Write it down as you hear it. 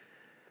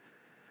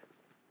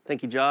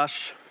Thank you,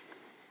 Josh.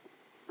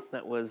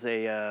 That was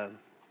a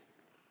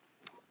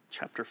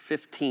chapter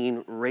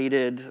 15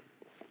 rated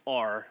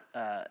R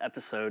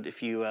episode.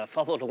 If you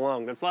followed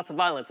along, there's lots of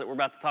violence that we're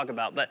about to talk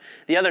about. But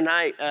the other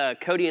night,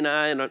 Cody and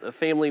I and the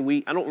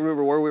family, I don't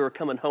remember where we were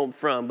coming home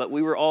from, but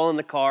we were all in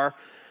the car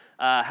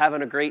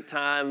having a great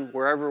time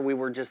wherever we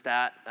were just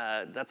at.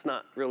 That's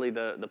not really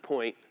the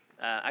point.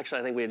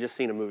 Actually, I think we had just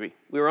seen a movie.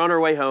 We were on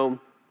our way home,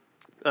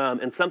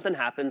 and something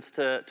happens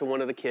to one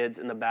of the kids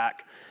in the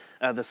back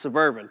of the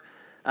Suburban.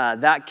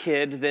 That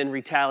kid then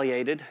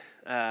retaliated.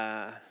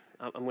 I'm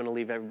going to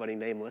leave everybody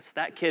nameless.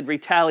 That kid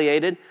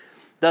retaliated,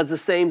 does the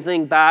same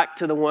thing back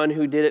to the one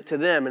who did it to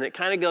them. And it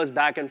kind of goes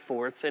back and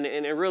forth. And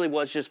it really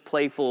was just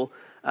playful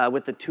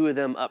with the two of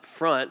them up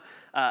front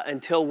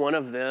until one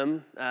of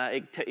them,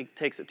 it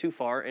takes it too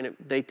far and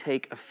they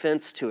take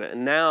offense to it.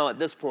 And now at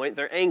this point,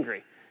 they're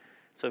angry.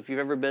 So if you've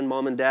ever been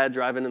mom and dad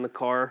driving in the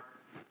car,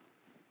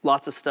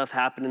 lots of stuff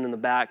happening in the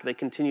back. They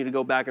continue to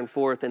go back and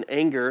forth, and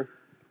anger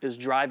is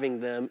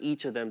driving them,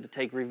 each of them, to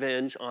take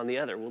revenge on the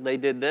other. Well, they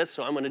did this,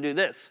 so I'm going to do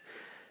this.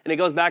 And it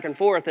goes back and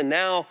forth, and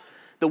now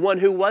the one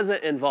who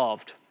wasn't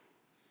involved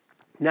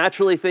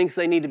naturally thinks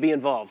they need to be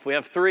involved. We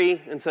have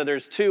three, and so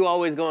there's two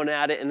always going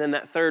at it, and then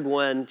that third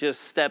one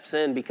just steps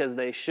in because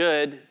they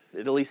should,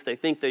 at least they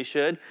think they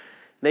should.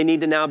 They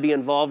need to now be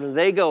involved, and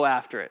they go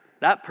after it.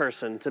 That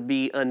person, to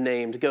be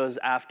unnamed, goes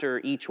after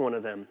each one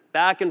of them.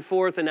 Back and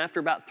forth, and after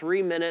about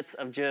 3 minutes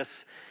of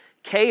just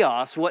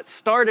chaos, what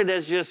started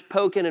as just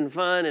poking and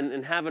fun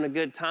and having a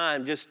good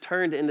time just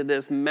turned into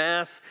this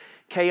mass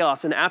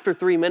chaos. And after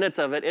 3 minutes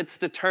of it, it's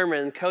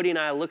determined. Cody and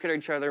I look at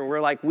each other and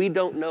we're like, we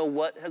don't know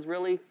what has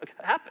really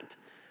happened.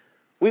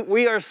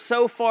 We are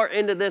so far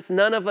into this,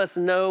 none of us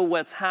know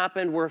what's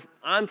happened.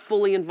 I'm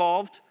fully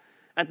involved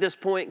at this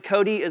point.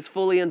 Cody is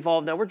fully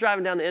involved. Now we're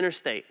driving down the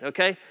interstate,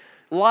 okay?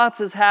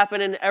 Lots is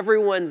happening.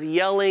 Everyone's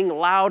yelling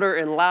louder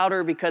and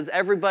louder because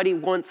everybody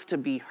wants to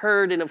be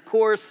heard. And of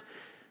course,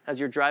 as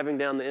you're driving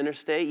down the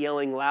interstate,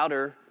 yelling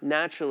louder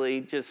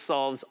naturally just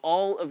solves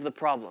all of the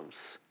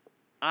problems.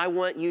 I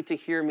want you to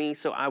hear me,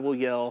 so I will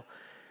yell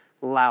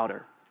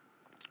louder.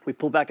 We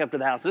pull back up to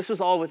the house. This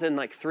was all within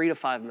like 3 to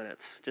 5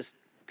 minutes, just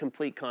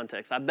complete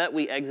context. I bet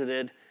we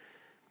exited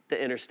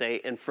the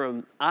interstate, and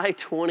from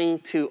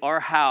I-20 to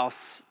our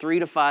house, 3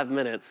 to 5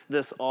 minutes,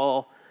 this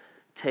all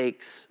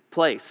takes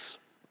place.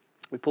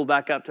 We pull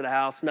back up to the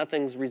house.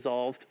 Nothing's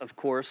resolved, of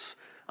course.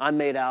 I'm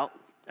made out,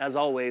 as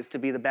always, to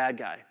be the bad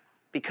guy.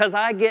 Because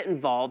I get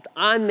involved,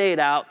 I'm made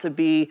out to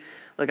be,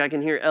 like I can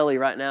hear Ellie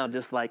right now,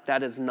 just like,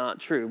 that is not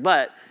true.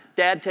 But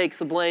Dad takes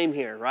the blame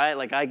here, right?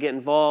 Like I get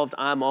involved,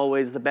 I'm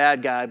always the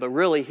bad guy. But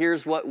really,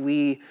 here's what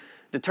we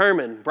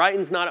determine.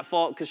 Brighton's not at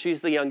fault because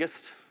she's the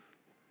youngest,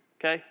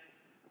 okay?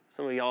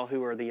 Some of y'all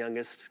who are the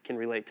youngest can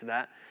relate to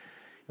that.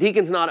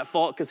 Deacon's not at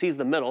fault because he's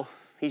the middle.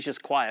 He's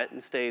just quiet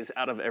and stays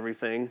out of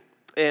everything.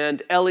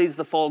 And Ellie's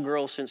the fall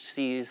girl since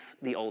she's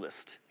the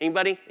oldest.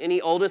 Anybody? Any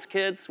oldest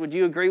kids? Would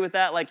you agree with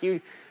that? Like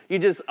you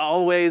just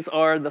always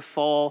are the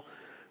fall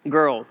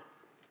girl.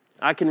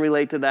 I can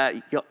relate to that.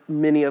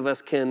 Many of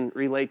us can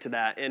relate to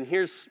that. And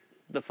here's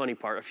the funny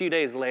part. A few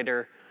days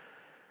later,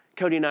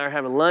 Cody and I are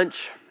having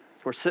lunch.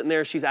 We're sitting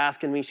there. She's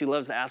asking me. She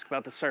loves to ask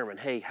about the sermon.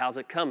 Hey, how's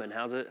it coming?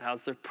 How's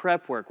the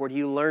prep work? What are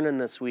you learning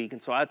this week?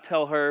 And so I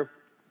tell her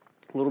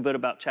a little bit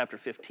about chapter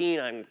 15.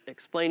 I'm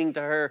explaining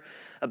to her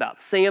about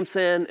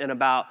Samson and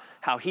about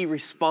how he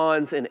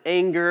responds in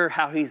anger,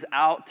 how he's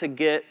out to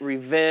get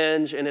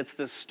revenge. And it's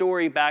this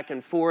story back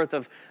and forth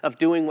of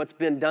doing what's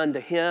been done to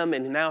him.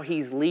 And now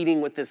he's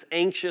leading with this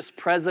anxious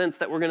presence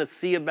that we're going to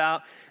see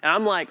about. And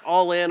I'm like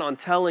all in on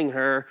telling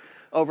her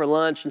over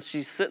lunch. And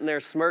she's sitting there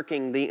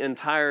smirking the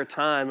entire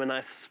time. And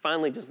I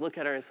finally just look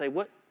at her and say,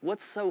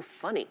 what's so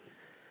funny?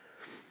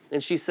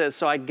 And she says,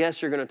 so I guess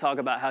you're going to talk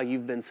about how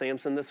you've been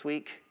Samson this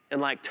week? And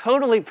like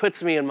totally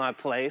puts me in my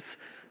place.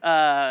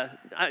 I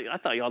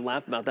thought y'all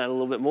laugh about that a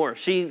little bit more.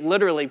 She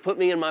literally put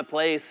me in my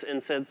place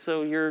and said,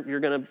 so you're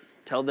going to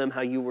tell them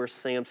how you were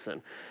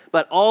Samson.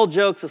 But all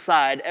jokes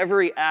aside,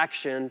 every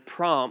action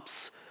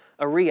prompts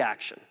a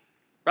reaction,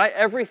 right?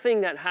 Everything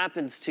that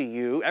happens to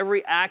you,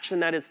 every action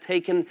that is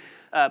taken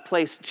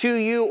place to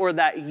you or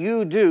that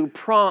you do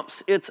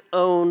prompts its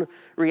own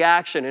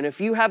reaction. And if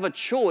you have a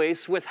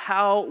choice with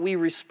how we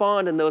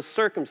respond in those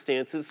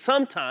circumstances,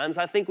 sometimes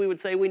I think we would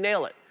say we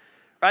nail it.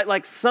 Right?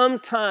 Like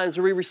sometimes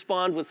we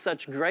respond with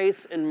such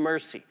grace and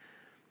mercy.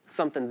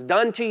 Something's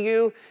done to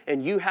you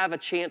and you have a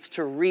chance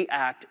to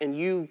react and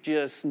you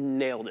just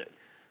nailed it.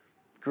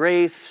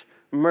 Grace,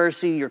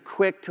 mercy, you're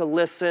quick to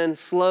listen,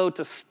 slow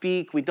to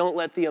speak. We don't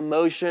let the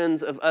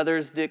emotions of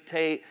others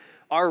dictate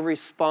our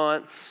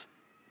response.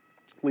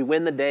 We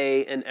win the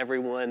day and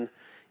everyone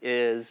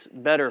is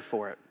better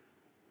for it.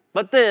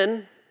 But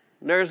then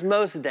there's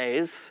most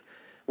days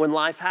when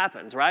life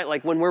happens, right?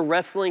 Like when we're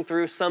wrestling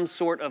through some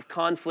sort of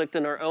conflict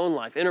in our own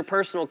life,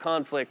 interpersonal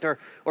conflict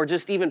or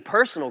just even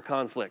personal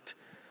conflict.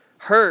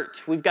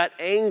 Hurt, we've got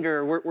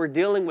anger, we're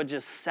dealing with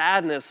just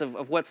sadness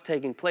of what's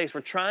taking place.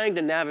 We're trying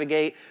to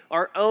navigate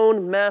our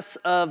own mess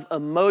of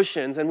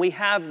emotions, and we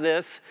have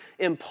this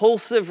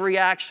impulsive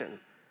reaction.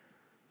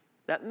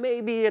 that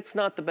maybe it's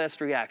not the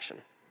best reaction.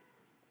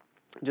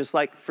 Just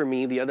like for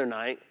me the other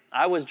night,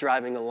 I was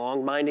driving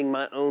along, minding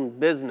my own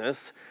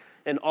business,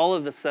 and all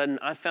of a sudden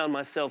I found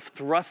myself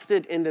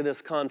thrusted into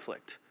this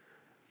conflict.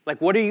 Like,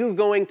 what are you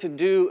going to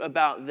do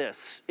about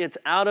this? It's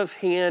out of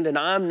hand, and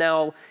I'm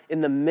now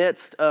in the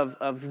midst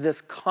of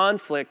this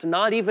conflict,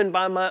 not even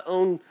by my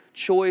own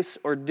choice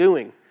or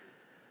doing.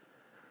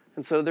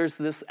 And so there's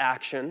this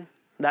action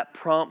that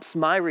prompts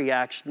my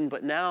reaction,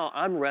 but now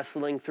I'm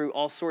wrestling through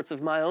all sorts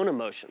of my own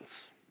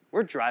emotions.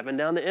 We're driving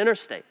down the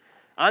interstate.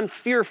 I'm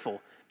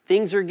fearful.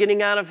 Things are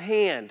getting out of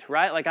hand,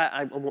 right? Like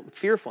I'm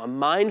fearful. I'm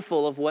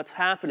mindful of what's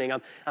happening.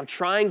 I'm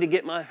trying to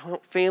get my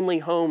family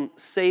home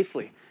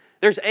safely.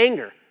 There's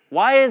anger.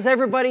 Why is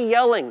everybody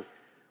yelling?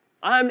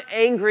 I'm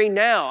angry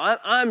now.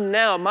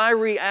 My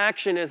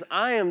reaction is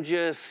I am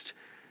just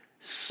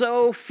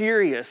so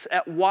furious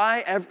at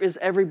why is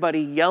everybody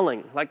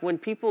yelling. Like when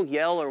people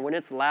yell or when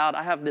it's loud,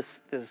 I have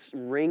this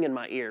ring in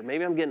my ear.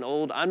 Maybe I'm getting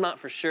old. I'm not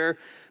for sure.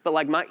 But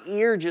like my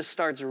ear just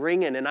starts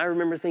ringing. And I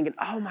remember thinking,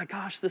 oh my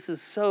gosh, this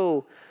is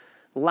so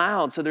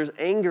loud. So there's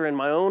anger in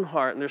my own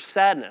heart and there's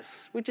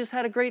sadness. We just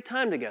had a great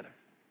time together.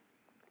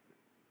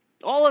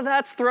 All of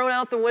that's thrown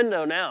out the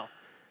window now.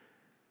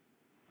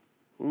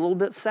 I'm a little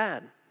bit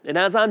sad. And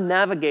as I'm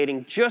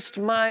navigating just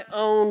my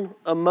own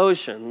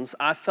emotions,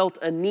 I felt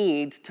a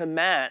need to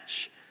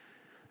match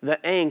the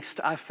angst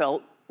I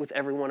felt with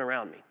everyone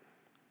around me.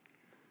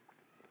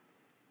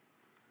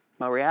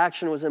 My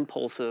reaction was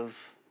impulsive.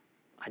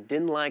 I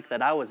didn't like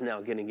that I was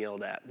now getting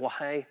yelled at.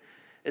 Why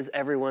is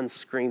everyone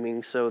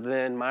screaming? So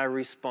then my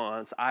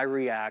response, I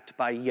react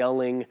by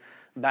yelling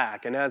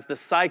back. And as the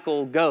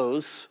cycle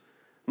goes,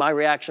 my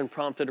reaction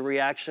prompted a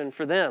reaction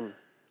for them.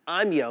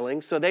 I'm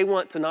yelling, so they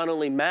want to not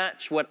only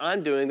match what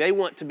I'm doing, they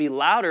want to be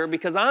louder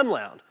because I'm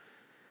loud.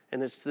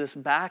 And it's this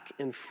back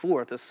and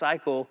forth. The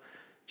cycle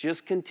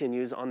just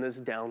continues on this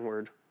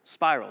downward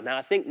spiral. Now,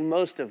 I think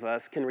most of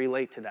us can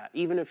relate to that.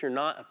 Even if you're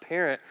not a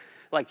parent,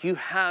 like you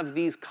have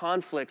these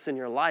conflicts in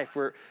your life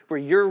where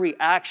your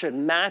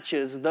reaction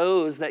matches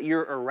those that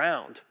you're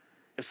around.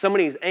 If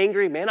somebody's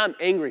angry, man, I'm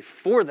angry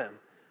for them.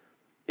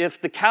 If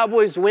the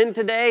Cowboys win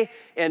today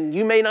and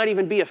you may not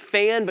even be a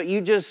fan, but you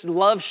just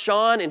love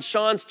Sean and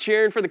Sean's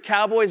cheering for the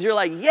Cowboys, you're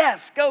like,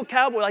 yes, go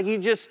Cowboys. Like you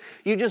just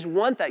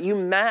want that. You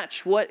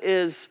match what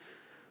is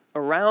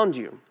around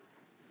you.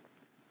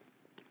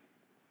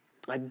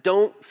 I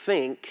don't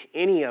think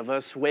any of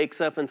us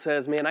wakes up and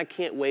says, man, I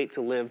can't wait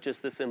to live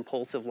just this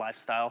impulsive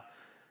lifestyle.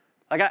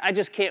 Like I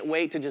just can't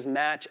wait to just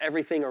match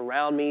everything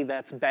around me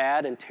that's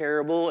bad and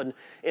terrible.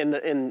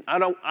 And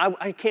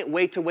I can't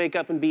wait to wake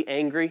up and be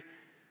angry.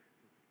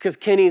 Because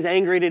Kenny's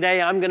angry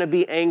today, I'm going to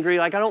be angry.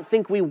 Like, I don't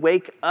think we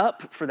wake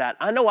up for that.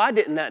 I know I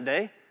didn't that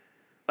day.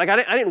 Like,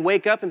 I didn't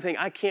wake up and think,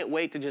 I can't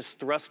wait to just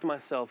thrust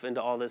myself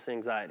into all this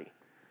anxiety.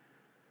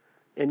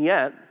 And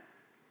yet,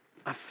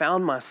 I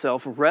found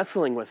myself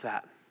wrestling with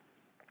that.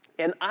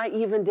 And I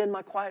even did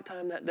my quiet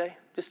time that day,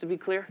 just to be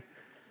clear.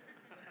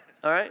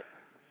 All right?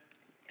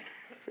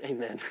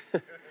 Amen.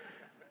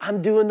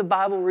 I'm doing the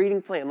Bible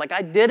reading plan. Like,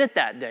 I did it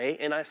that day,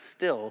 and I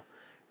still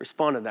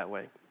responded that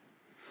way.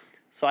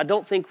 So I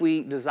don't think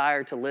we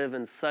desire to live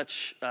in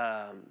such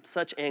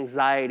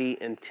anxiety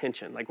and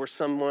tension, like where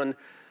someone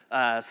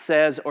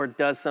says or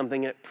does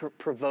something, it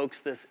provokes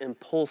this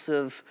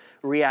impulsive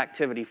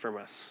reactivity from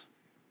us.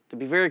 To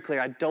be very clear,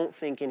 I don't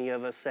think any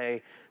of us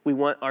say we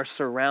want our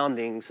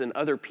surroundings and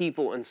other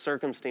people and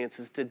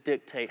circumstances to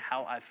dictate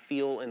how I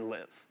feel and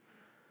live.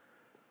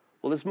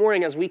 Well, this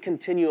morning, as we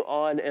continue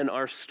on in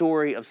our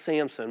story of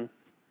Samson,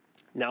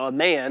 now a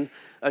man,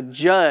 a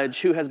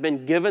judge who has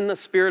been given the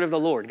Spirit of the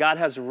Lord. God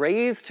has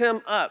raised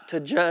him up to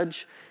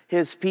judge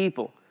his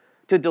people,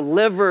 to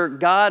deliver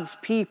God's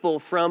people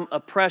from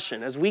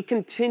oppression. As we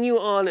continue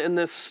on in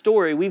this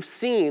story, we've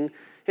seen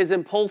his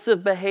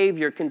impulsive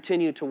behavior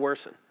continue to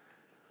worsen.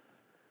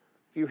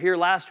 If you were here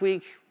last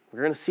week,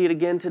 we're going to see it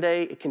again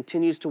today. It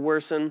continues to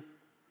worsen.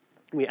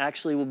 We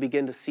actually will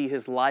begin to see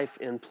his life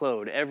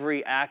implode.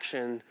 Every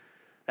action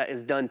that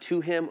is done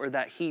to him or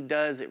that he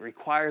does, it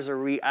requires a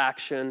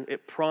reaction.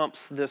 It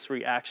prompts this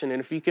reaction. And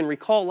if you can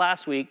recall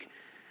last week,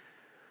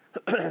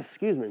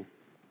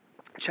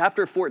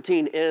 chapter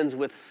 14 ends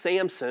with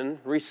Samson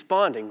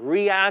responding,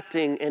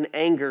 reacting in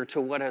anger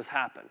to what has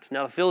happened.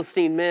 Now, the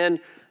Philistine men,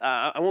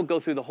 I won't go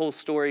through the whole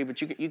story,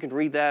 but you can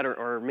read that,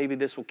 or maybe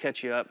this will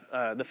catch you up.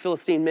 The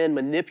Philistine men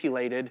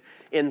manipulated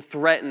and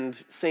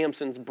threatened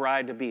Samson's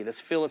bride-to-be,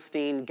 this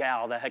Philistine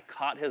gal that had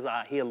caught his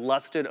eye. He had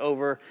lusted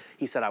over.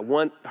 He said, I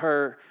want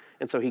her.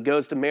 And so he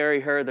goes to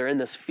marry her. They're in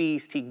this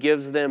feast. He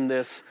gives them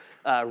this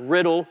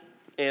riddle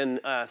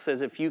and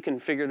says, if you can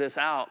figure this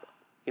out,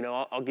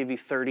 I'll give you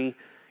 30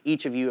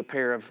 each of you a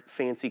pair of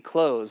fancy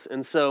clothes.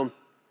 And so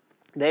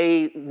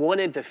they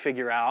wanted to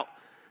figure out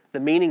the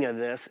meaning of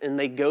this, and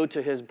they go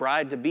to his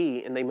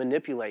bride-to-be, and they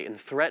manipulate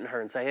and threaten her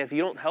and say, hey, if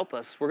you don't help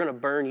us, we're going to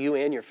burn you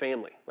and your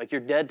family. Like,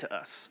 you're dead to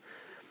us.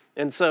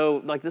 And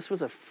so, this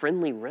was a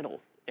friendly riddle,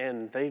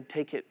 and they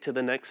take it to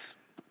the next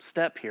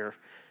step here,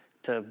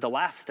 to the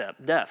last step,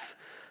 death.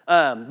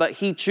 But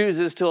he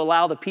chooses to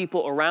allow the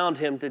people around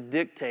him to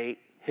dictate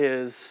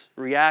his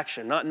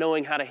reaction. Not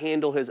knowing how to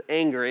handle his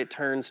anger, it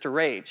turns to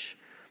rage.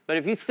 But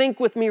if you think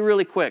with me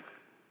really quick,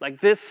 like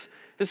this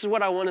is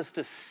what I want us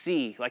to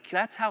see. Like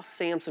that's how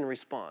Samson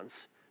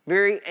responds.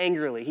 Very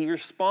angrily. He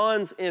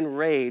responds in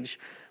rage.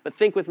 But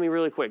think with me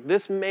really quick.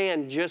 This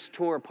man just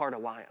tore apart a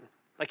lion.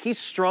 Like he's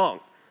strong.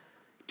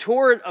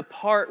 Tore it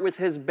apart with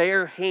his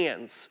bare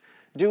hands.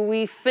 Do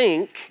we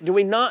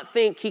not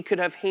think he could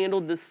have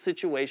handled this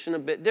situation a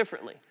bit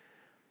differently?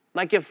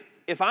 Like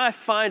if I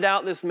find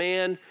out this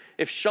man,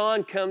 if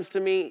Sean comes to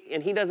me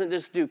and he doesn't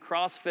just do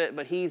CrossFit,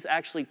 but he's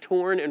actually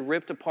torn and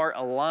ripped apart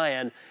a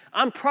lion,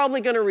 I'm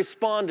probably going to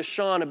respond to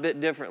Sean a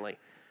bit differently.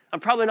 I'm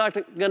probably not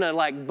going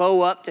to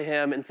bow up to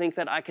him and think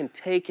that I can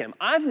take him.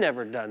 I've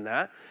never done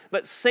that.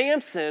 But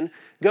Samson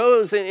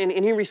goes and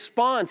he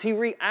responds. He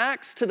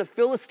reacts to the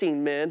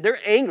Philistine men. They're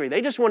angry. They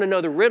just want to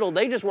know the riddle.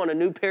 They just want a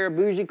new pair of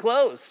bougie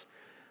clothes.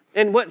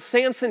 And what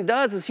Samson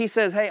does is he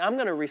says, hey, I'm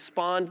going to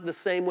respond the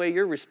same way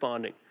you're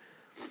responding.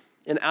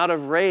 And out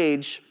of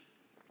rage,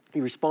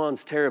 he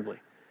responds terribly.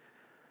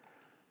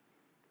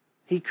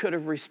 He could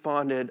have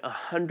responded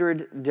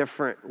 100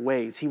 different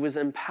ways. He was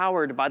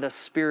empowered by the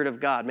Spirit of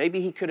God. Maybe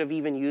he could have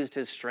even used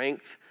his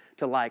strength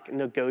to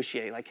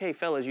negotiate. Like, hey,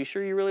 fellas, you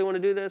sure you really want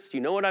to do this? Do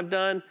you know what I've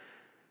done?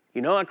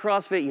 You know I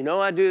CrossFit. You know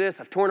I do this.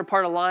 I've torn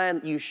apart a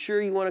lion. You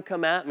sure you want to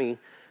come at me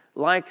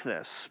like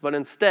this? But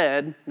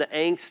instead, the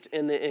angst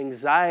and the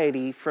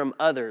anxiety from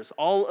others,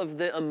 all of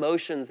the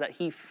emotions that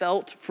he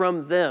felt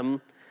from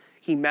them,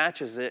 he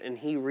matches it and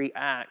he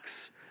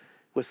reacts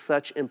with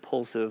such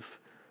impulsive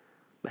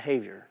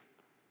behavior.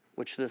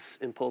 Which this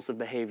impulsive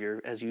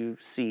behavior, as you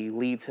see,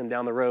 leads him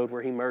down the road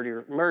where he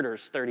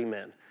murders 30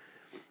 men.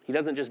 He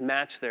doesn't just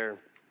match their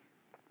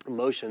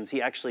emotions,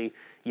 he actually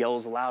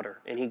yells louder,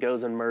 and he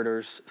goes and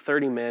murders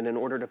 30 men in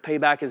order to pay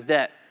back his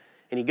debt.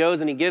 And he goes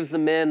and he gives the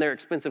men their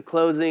expensive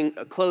clothing,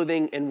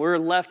 and we're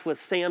left with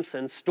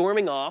Samson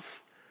storming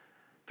off,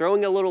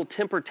 throwing a little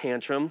temper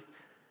tantrum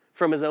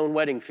from his own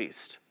wedding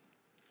feast,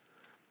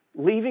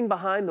 leaving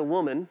behind the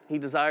woman he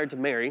desired to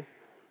marry,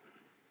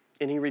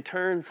 and he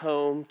returns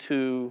home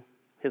to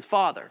his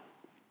father.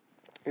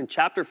 In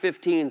chapter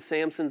 15,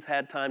 Samson's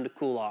had time to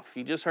cool off.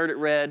 You just heard it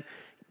read,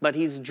 but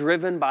he's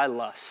driven by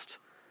lust.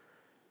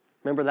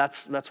 Remember,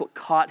 that's what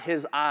caught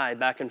his eye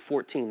back in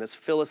 14, this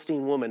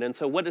Philistine woman. And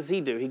so what does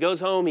he do? He goes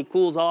home, he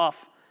cools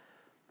off.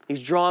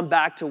 He's drawn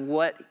back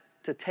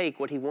to take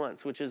what he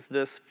wants, which is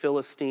this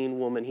Philistine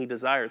woman he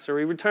desired. So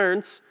he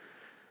returns.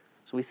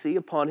 So we see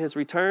upon his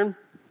return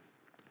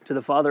to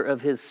the father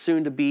of his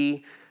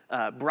soon-to-be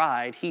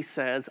bride, he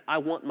says, I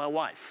want my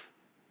wife.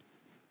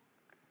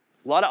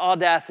 A lot of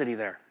audacity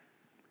there.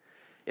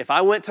 If I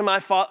went to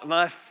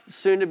my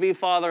soon-to-be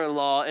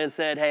father-in-law and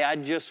said, hey, I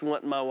just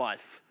want my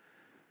wife.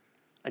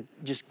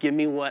 Just give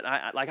me what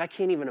I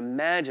can't even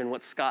imagine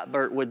what Scott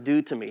Burt would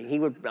do to me.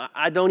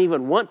 I don't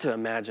even want to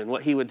imagine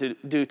what he would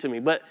do to me.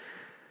 But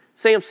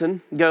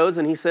Samson goes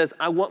and he says,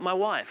 I want my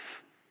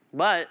wife.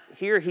 But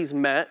here he's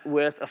met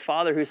with a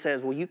father who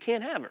says, well, you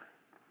can't have her.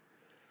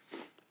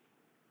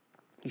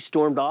 You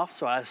stormed off,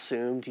 so I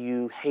assumed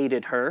you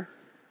hated her.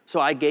 So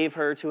I gave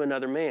her to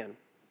another man.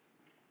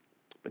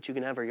 But you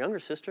can have her younger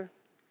sister.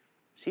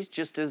 She's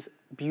just as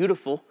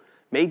beautiful,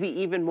 maybe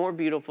even more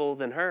beautiful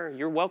than her.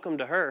 You're welcome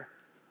to her.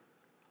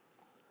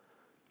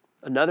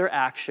 Another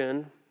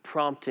action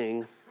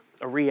prompting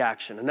a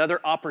reaction.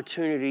 Another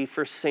opportunity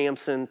for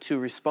Samson to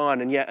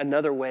respond. And yet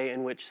another way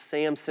in which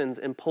Samson's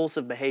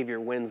impulsive behavior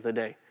wins the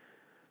day.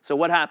 So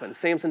what happens?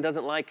 Samson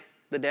doesn't like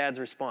the dad's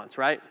response,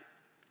 right?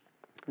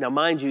 Now,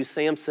 mind you,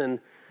 Samson,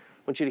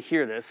 I want you to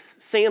hear this.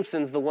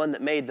 Samson's the one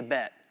that made the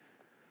bet.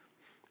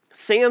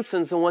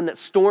 Samson's the one that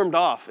stormed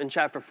off in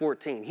chapter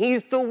 14.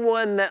 He's the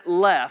one that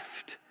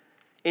left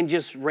and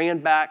just ran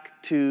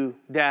back to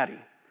daddy.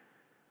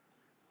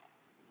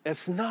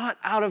 It's not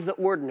out of the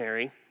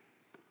ordinary,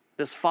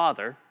 this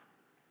father,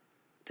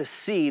 to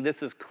see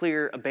this is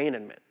clear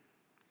abandonment.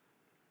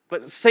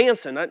 But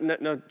Samson,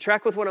 now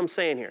track with what I'm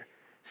saying here.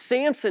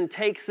 Samson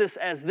takes this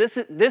as this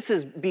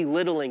is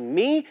belittling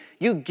me.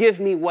 You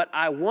give me what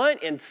I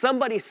want, and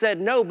somebody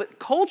said no. But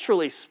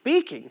culturally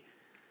speaking,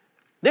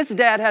 this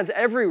dad has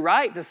every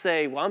right to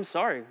say, well, I'm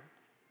sorry,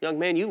 young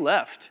man, you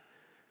left.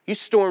 You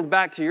stormed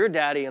back to your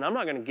daddy, and I'm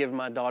not going to give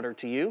my daughter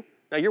to you.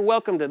 Now, you're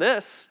welcome to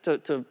this.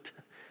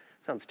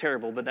 Sounds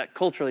terrible, but that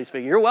culturally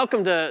speaking, you're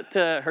welcome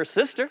to her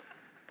sister.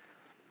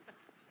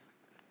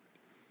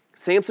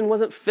 Samson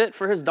wasn't fit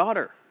for his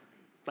daughter.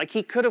 Like,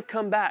 he could have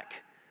come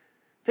back.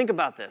 Think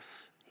about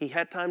this. He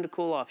had time to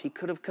cool off. He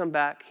could have come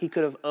back. He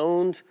could have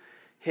owned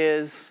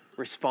his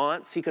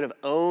response. He could have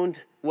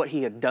owned what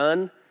he had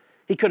done.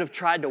 He could have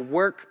tried to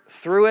work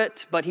through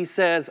it, but he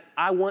says,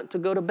 I want to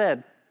go to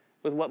bed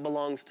with what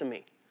belongs to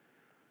me.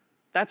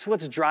 That's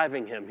what's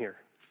driving him here.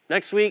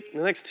 Next week,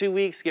 the next 2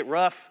 weeks get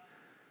rough.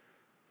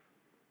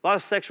 A lot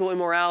of sexual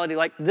immorality.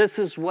 Like, this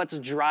is what's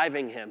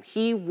driving him.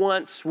 He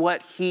wants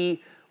what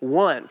he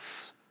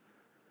wants.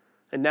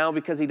 And now,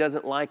 because he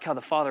doesn't like how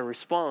the father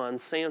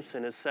responds,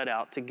 Samson is set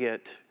out to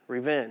get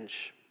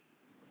revenge.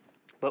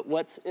 But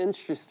what's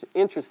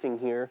interesting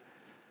here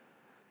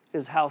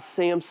is how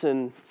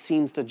Samson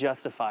seems to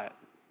justify it.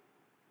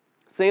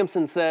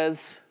 Samson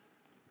says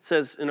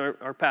in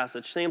our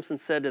passage, Samson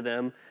said to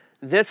them,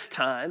 "This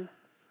time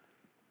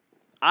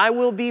I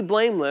will be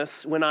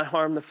blameless when I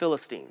harm the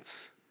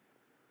Philistines."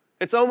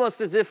 It's almost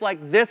as if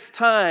like this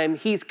time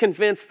he's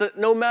convinced that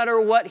no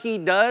matter what he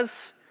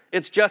does,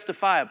 it's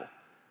justifiable.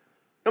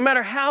 No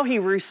matter how he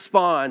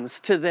responds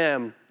to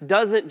them,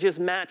 doesn't just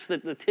match the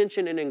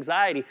tension and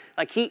anxiety.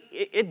 Like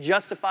it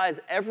justifies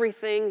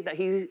everything that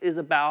he is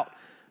about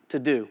to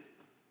do.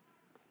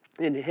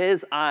 In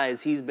his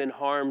eyes, he's been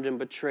harmed and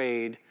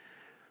betrayed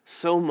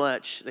so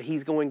much that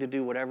he's going to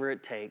do whatever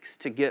it takes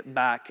to get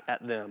back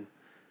at them.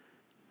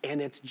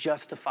 And it's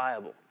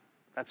justifiable.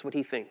 That's what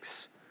he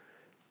thinks.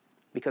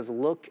 Because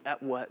look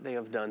at what they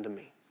have done to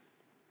me.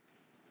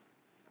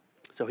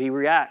 So he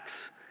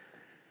reacts.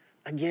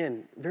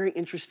 Again, very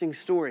interesting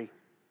story.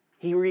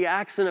 He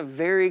reacts in a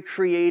very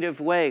creative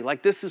way.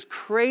 Like, this is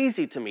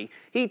crazy to me.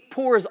 He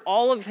pours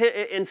all of his,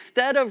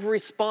 instead of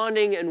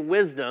responding in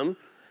wisdom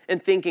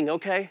and thinking,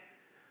 okay,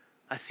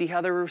 I see how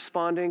they're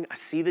responding. I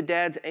see the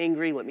dad's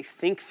angry. Let me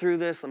think through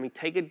this. Let me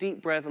take a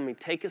deep breath. Let me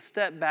take a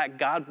step back.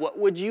 God, what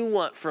would you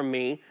want from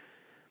me?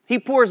 He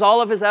pours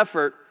all of his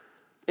effort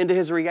into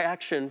his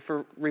reaction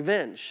for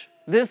revenge.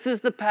 This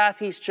is the path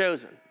he's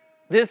chosen.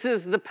 This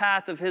is the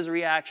path of his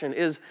reaction,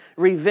 is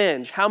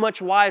revenge. How much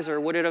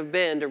wiser would it have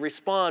been to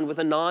respond with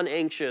a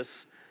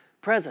non-anxious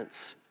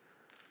presence?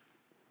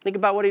 Think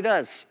about what he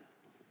does.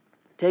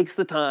 Takes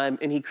the time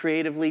and he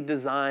creatively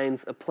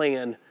designs a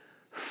plan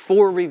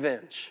for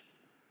revenge.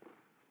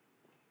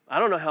 I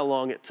don't know how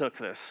long it took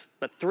this,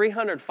 but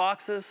 300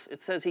 foxes,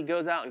 it says he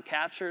goes out and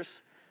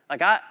captures.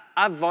 Like,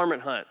 I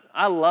varmint hunt.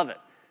 I love it.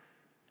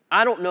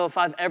 I don't know if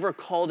I've ever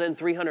called in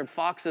 300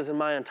 foxes in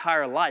my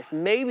entire life,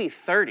 maybe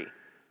 30.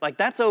 Like,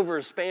 that's over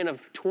a span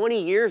of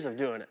 20 years of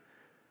doing it.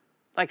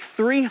 Like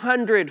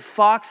 300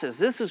 foxes.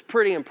 This is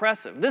pretty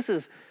impressive. This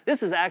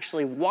is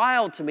actually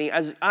wild to me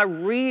as I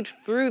read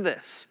through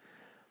this.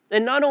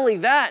 And not only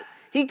that,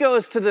 he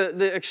goes to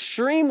the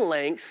extreme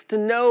lengths to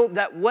know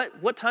that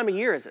what time of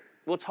year is it?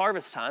 Well, it's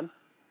harvest time.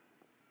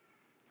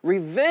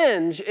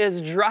 Revenge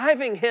is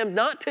driving him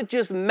not to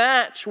just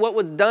match what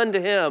was done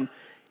to him.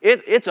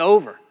 It's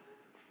over.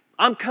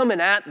 I'm coming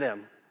at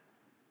them.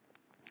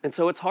 And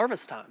so it's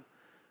harvest time.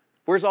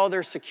 Where's all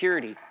their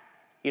security?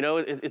 You know,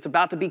 it's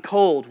about to be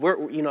cold.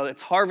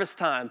 It's harvest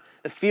time.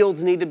 The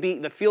fields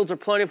are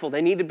plentiful.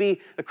 The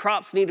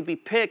crops need to be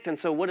picked. And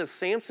so what does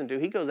Samson do?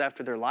 He goes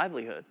after their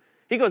livelihood.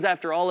 He goes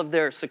after all of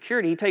their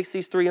security. He takes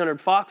these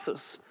 300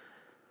 foxes.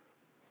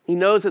 He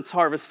knows it's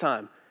harvest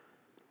time.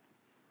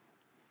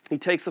 He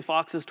takes the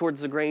foxes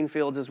towards the grain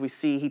fields, as we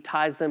see. He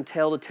ties them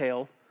tail to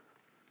tail.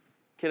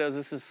 Kiddos,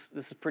 this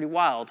is pretty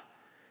wild.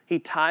 He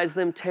ties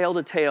them tail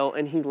to tail,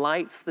 and he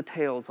lights the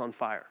tails on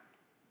fire,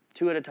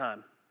 2 at a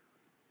time.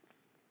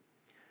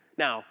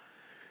 Now,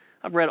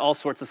 I've read all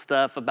sorts of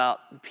stuff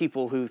about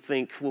people who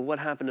think, well, what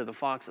happened to the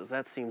foxes?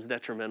 That seems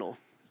detrimental.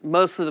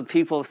 Most of the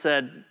people have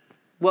said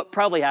what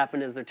probably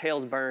happened is their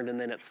tails burned and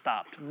then it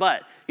stopped.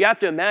 But you have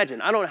to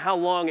imagine, I don't know how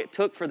long it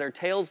took for their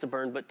tails to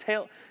burn, but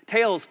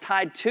tails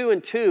tied 2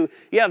 and 2,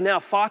 you have now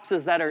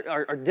foxes that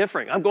are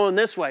different. I'm going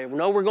this way.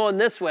 No, we're going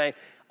this way.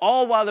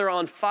 All while they're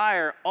on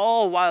fire,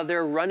 all while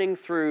they're running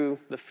through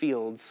the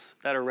fields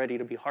that are ready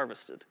to be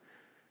harvested.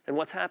 And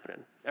what's happening?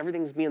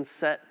 Everything's being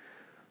set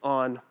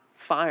on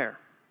fire.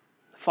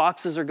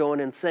 Foxes are going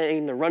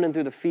insane. They're running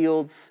through the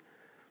fields.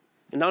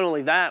 And not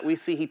only that, we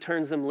see he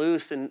turns them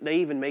loose, and they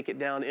even make it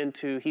down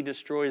into, he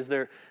destroys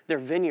their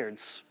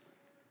vineyards,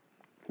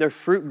 their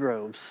fruit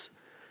groves,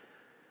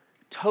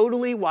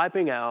 totally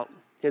wiping out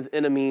his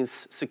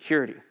enemy's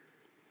security.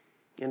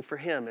 And for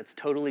him, it's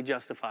totally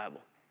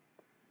justifiable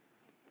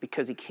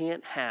because he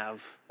can't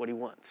have what he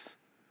wants.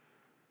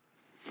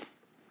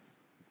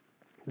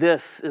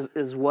 This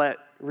is what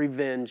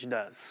revenge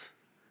does.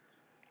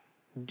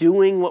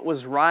 Doing what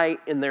was right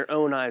in their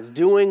own eyes,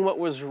 doing what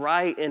was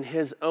right in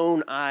his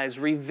own eyes.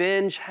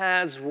 Revenge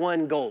has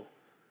one goal.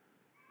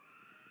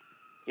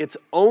 Its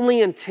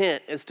only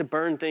intent is to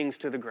burn things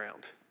to the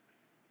ground.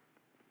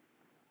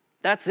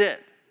 That's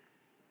it.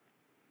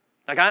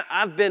 Like,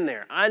 I've been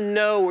there. I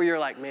know where you're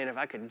like, man, if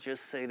I could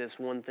just say this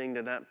one thing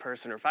to that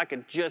person, or if I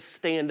could just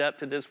stand up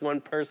to this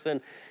one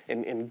person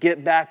and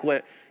get back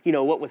what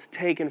was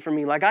taken from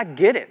me. Like, I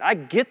get it. I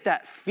get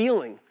that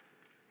feeling.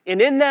 And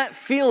in that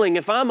feeling,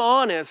 if I'm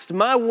honest,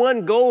 my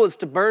one goal is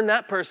to burn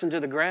that person to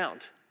the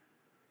ground.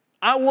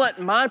 I want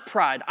my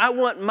pride. I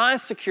want my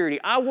security.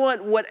 I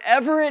want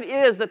whatever it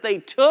is that they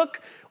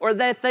took or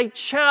that they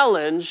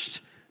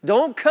challenged.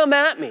 Don't come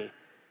at me.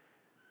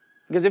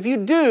 Because if you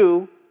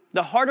do,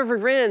 the heart of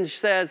revenge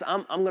says,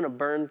 I'm going to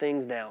burn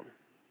things down.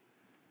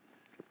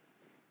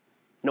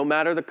 No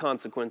matter the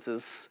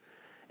consequences.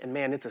 And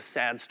man, it's a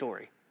sad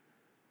story.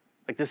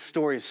 Like, this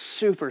story is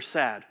super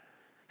sad.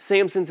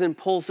 Samson's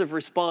impulsive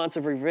response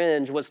of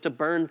revenge was to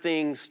burn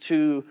things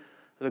to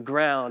the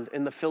ground.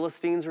 And the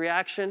Philistines'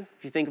 reaction,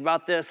 if you think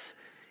about this,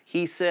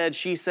 he said,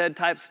 she said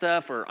type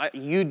stuff, or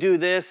you do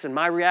this, and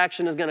my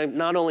reaction is going to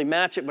not only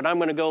match it, but I'm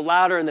going to go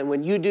louder, and then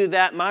when you do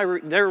that,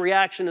 their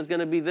reaction is going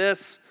to be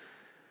this.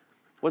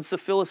 What's the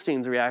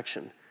Philistines'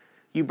 reaction?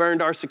 You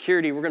burned our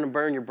security, we're going to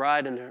burn your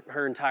bride and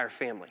her entire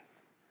family.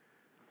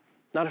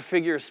 Not a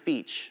figure of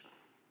speech.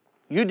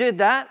 You did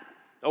that?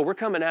 Oh, we're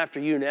coming after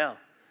you now.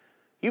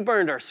 You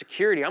burned our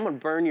security. I'm going to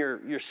burn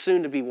your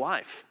soon-to-be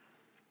wife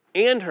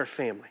and her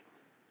family.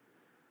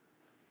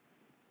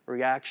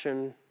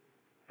 Reaction,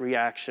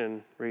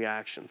 reaction,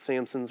 reaction.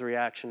 Samson's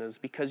reaction is,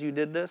 because you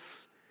did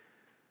this,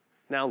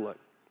 now look,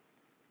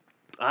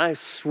 I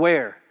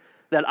swear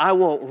that I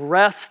won't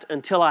rest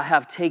until I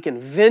have taken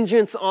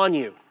vengeance on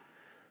you.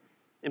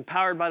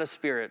 Empowered by the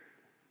Spirit,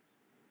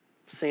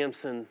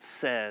 Samson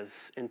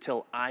says,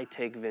 until I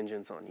take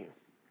vengeance on you.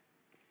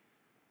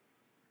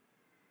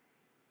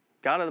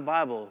 God of the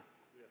Bible,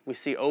 we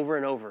see over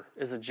and over,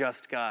 is a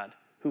just God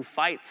who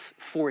fights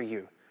for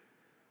you,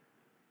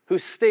 who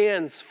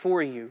stands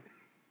for you,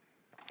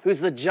 who's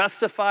the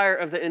justifier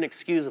of the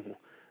inexcusable,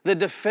 the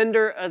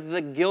defender of the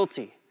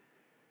guilty.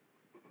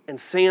 And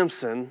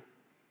Samson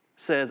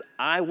says,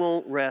 I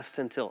won't rest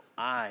until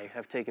I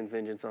have taken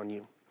vengeance on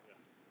you.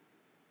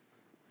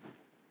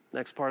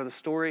 Next part of the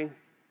story,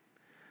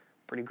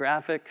 pretty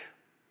graphic.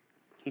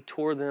 He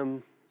tore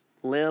them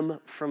limb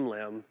from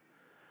limb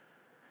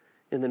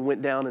and then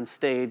went down and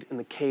stayed in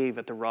the cave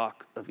at the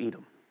rock of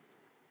Edom.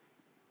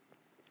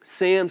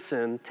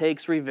 Samson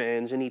takes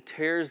revenge and he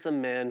tears the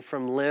men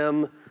from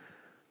limb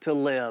to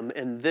limb,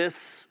 and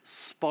this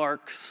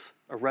sparks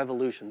a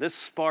revolution. This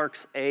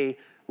sparks a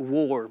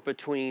war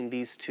between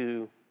these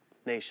two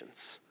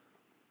nations.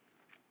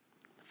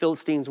 The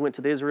Philistines went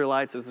to the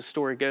Israelites, as the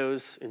story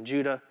goes, in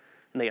Judah,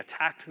 and they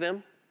attacked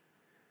them.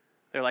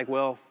 They're like,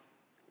 well,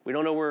 we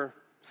don't know where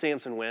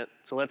Samson went,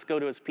 so let's go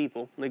to his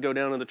people. And they go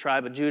down to the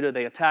tribe of Judah.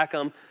 They attack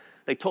them.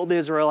 They told the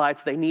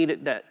Israelites they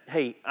needed that,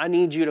 hey, I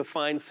need you to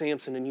find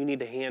Samson and you need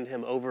to hand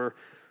him over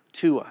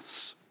to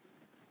us.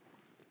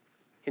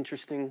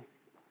 Interesting.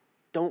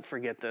 Don't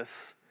forget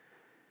this.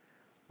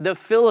 The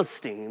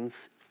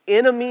Philistines,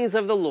 enemies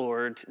of the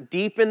Lord,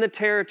 deep in the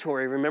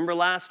territory, remember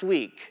last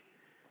week,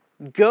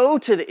 go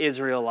to the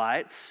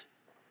Israelites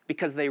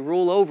because they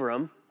rule over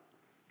them,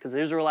 because the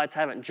Israelites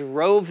haven't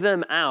drove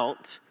them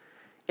out,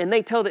 and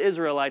they tell the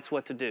Israelites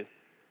what to do.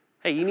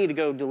 Hey, you need to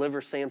go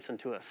deliver Samson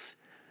to us.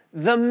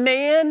 The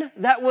man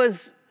that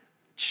was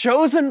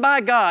chosen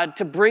by God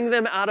to bring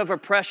them out of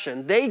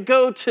oppression, they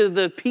go to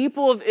the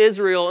people of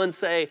Israel and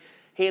say,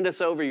 hand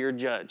us over your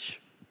judge.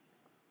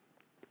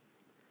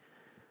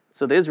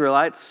 So the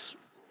Israelites,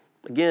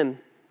 again,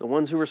 the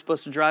ones who were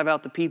supposed to drive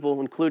out the people,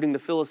 including the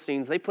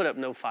Philistines, they put up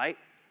no fight.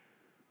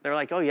 They're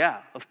like, oh yeah,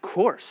 of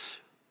course.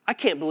 I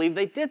can't believe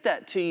they did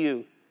that to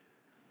you.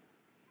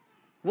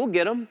 We'll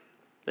get them.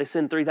 They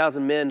send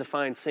 3,000 men to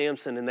find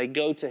Samson, and they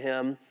go to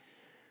him.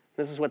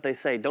 This is what they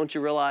say. Don't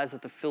you realize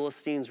that the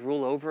Philistines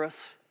rule over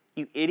us?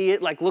 You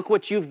idiot. Like, look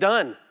what you've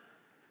done.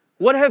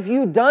 What have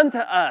you done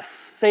to us,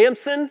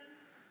 Samson?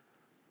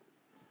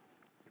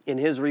 And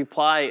his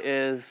reply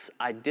is,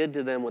 I did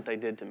to them what they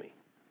did to me.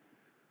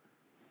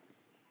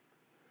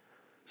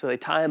 So they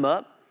tie him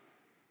up.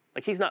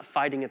 Like, he's not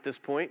fighting at this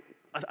point.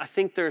 I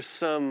think there's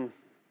some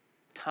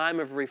time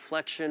of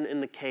reflection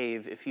in the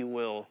cave, if you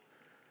will.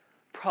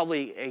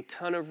 Probably a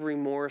ton of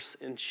remorse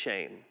and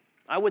shame.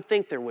 I would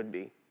think there would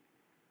be.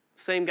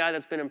 Same guy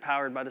that's been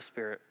empowered by the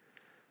Spirit.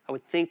 I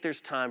would think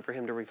there's time for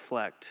him to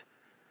reflect.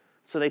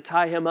 So they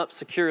tie him up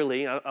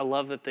securely. I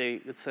love that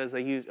it says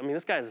they use,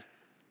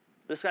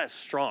 this guy's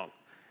strong.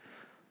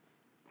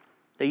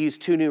 They use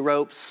 2 new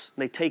ropes.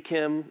 They take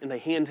him and they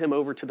hand him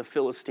over to the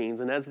Philistines.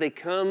 And as they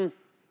come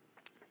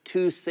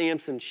to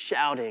Samson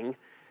shouting,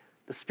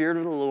 the Spirit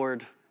of the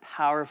Lord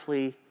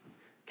powerfully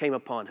came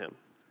upon him.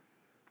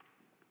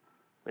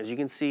 As you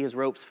can see, his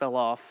ropes fell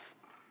off.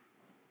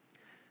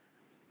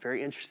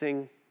 Very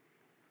interesting.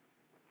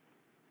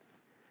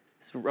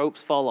 His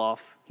ropes fall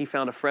off. He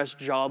found a fresh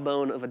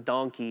jawbone of a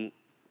donkey,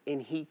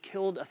 and he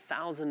killed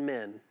 1,000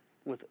 men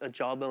with a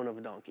jawbone of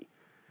a donkey.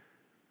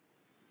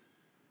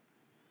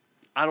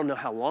 I don't know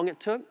how long it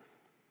took.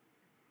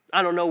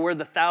 I don't know where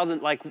the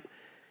 1,000,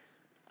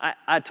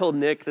 I told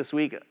Nick this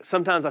week,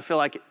 sometimes I feel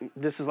like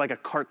this is like a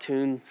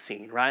cartoon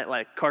scene, right?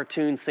 Like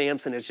cartoon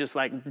Samson is just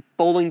like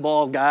bowling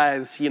ball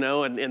guys,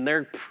 and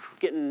they're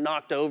getting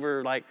knocked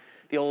over like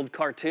the old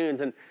cartoons.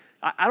 And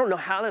I don't know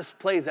how this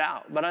plays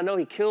out, but I know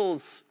he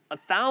kills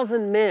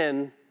 1,000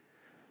 men,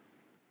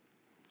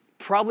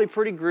 probably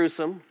pretty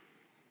gruesome,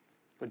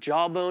 the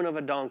jawbone of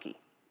a donkey.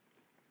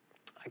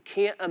 I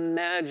can't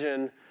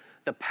imagine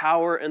the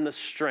power and the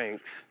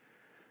strength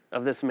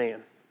of this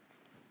man.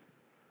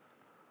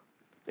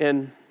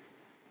 And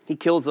he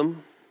kills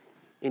them,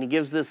 and he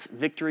gives this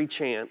victory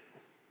chant.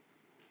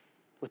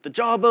 With the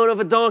jawbone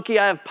of a donkey,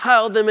 I have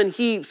piled them in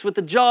heaps. With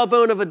the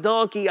jawbone of a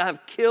donkey, I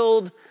have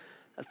killed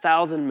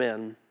 1,000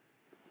 men.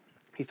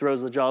 He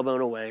throws the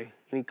jawbone away,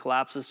 and he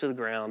collapses to the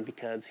ground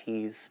because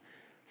he's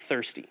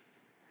thirsty.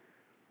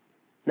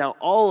 Now,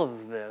 all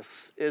of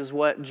this is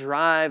what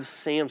drives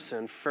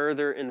Samson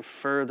further and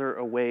further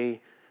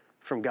away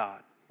from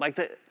God. Like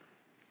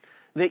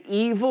the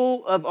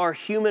evil of our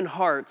human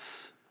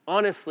hearts,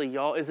 honestly,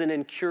 y'all, is an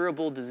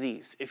incurable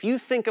disease. If you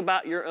think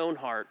about your own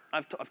heart,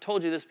 I've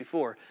told you this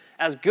before,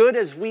 as good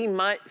as we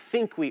might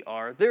think we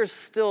are, there's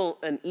still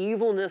an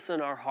evilness in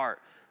our heart,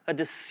 a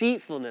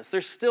deceitfulness.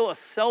 There's still a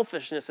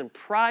selfishness and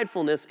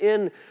pridefulness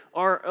in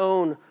our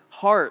own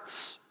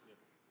hearts.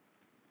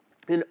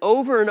 And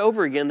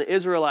over again, the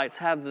Israelites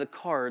have the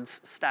cards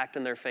stacked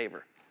in their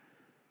favor.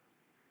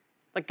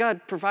 Like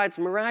God provides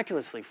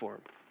miraculously for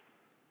them.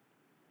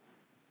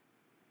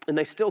 And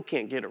they still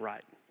can't get it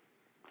right.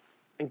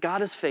 And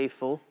God is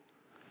faithful.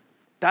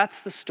 That's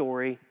the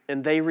story,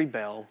 and they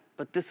rebel.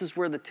 But this is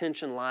where the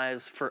tension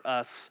lies for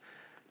us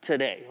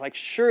today. Like,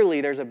 surely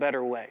there's a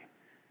better way.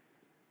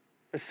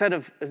 Instead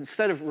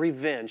of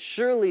revenge,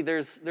 surely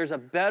there's a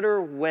better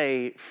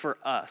way for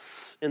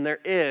us. And there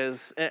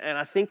is, and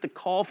I think the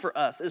call for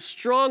us, as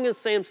strong as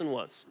Samson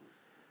was,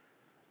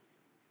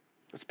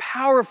 as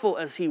powerful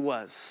as he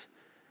was,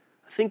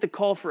 I think the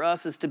call for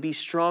us is to be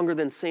stronger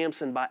than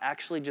Samson by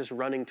actually just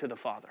running to the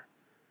Father.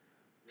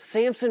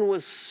 Samson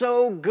was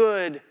so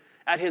good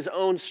at his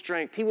own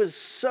strength. He was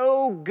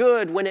so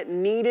good when it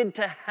needed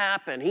to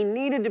happen. He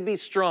needed to be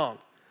strong.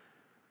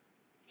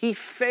 He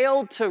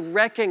failed to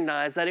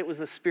recognize that it was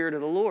the Spirit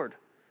of the Lord.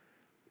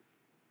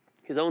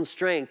 His own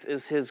strength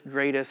is his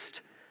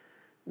greatest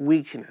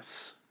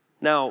weakness.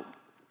 Now,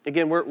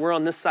 again, we're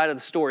on this side of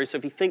the story, so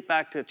if you think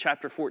back to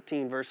chapter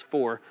 14, verse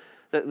 4,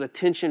 the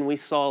tension we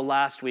saw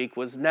last week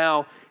was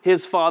now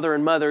his father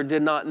and mother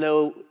did not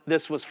know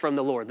this was from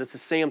the Lord. This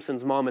is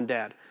Samson's mom and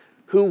dad,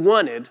 who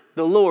wanted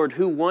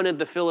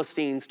the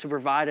Philistines to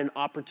provide an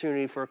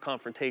opportunity for a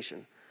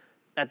confrontation.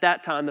 At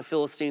that time, the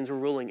Philistines were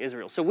ruling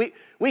Israel. So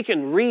we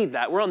can read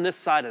that. We're on this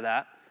side of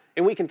that.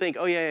 And we can think,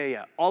 oh,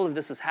 yeah. All of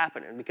this is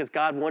happening because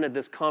God wanted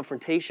this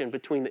confrontation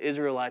between the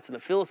Israelites and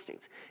the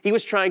Philistines. He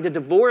was trying to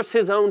divorce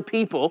his own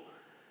people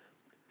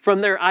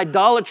from their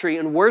idolatry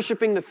and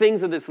worshiping the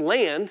things of this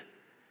land.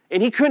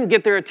 And he couldn't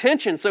get their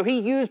attention. So he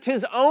used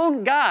his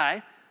own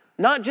guy,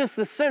 not just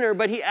the sinner,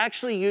 but he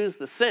actually used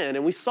the sin.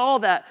 And we saw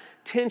that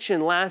tension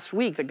last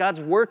week, that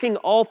God's working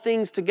all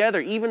things together,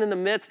 even in the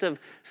midst of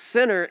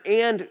sinner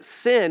and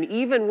sin,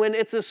 even when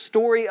it's a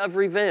story of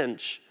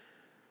revenge.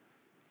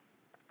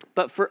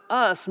 But for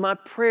us, my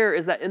prayer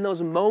is that in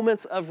those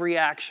moments of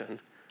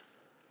reaction,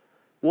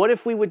 what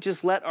if we would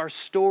just let our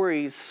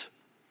stories,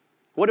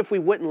 what if we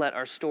wouldn't let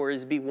our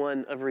stories be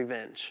one of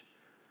revenge?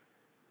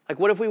 Like,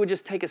 what if we would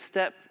just take a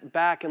step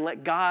back and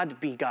let God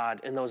be God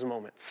in those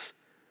moments?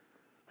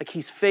 Like,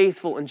 he's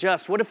faithful and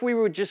just. What if we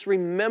would just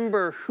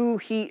remember who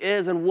he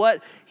is and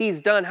what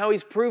he's done, how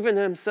he's proven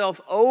himself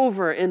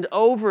over and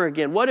over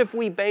again? What if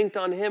we banked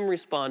on him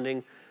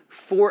responding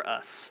for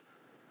us?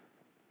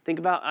 Think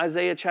about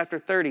Isaiah chapter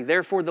 30.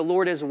 Therefore, the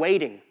Lord is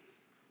waiting.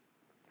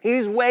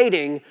 He's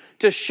waiting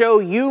to show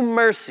you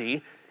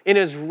mercy and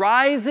is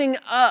rising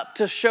up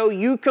to show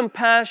you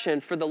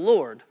compassion, for the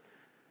Lord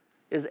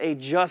is a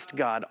just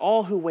God.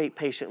 All who wait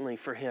patiently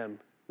for him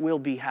will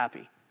be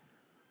happy.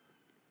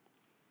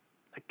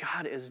 That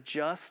God is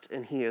just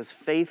and he is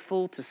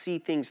faithful to see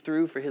things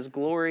through for his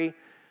glory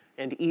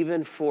and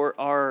even for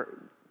our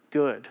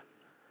good.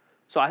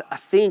 So I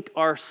think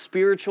our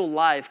spiritual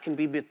life can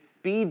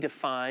be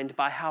defined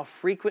by how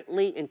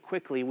frequently and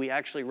quickly we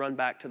actually run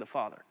back to the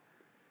Father.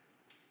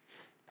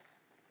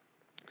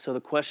 So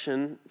the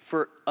question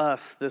for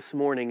us this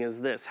morning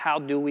is this: how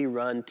do we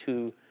run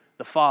to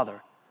the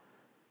Father?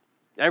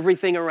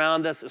 Everything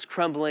around us is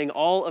crumbling,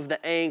 all of the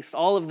angst,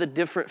 all of the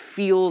different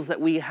feels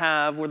that we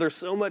have, where there's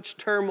so much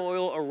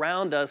turmoil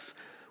around us.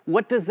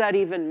 What does that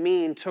even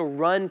mean to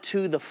run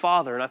to the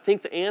Father? And I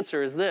think the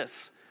answer is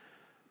this: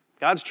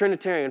 God's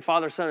Trinitarian,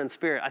 Father, Son, and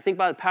Spirit. I think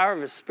by the power of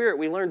his Spirit,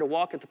 we learn to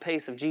walk at the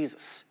pace of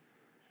Jesus.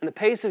 And the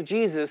pace of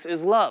Jesus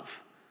is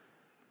love.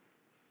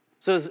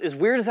 So as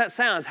weird as that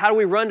sounds, how do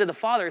we run to the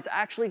Father? It's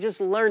actually just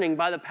learning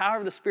by the power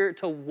of the Spirit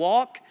to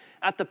walk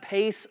at the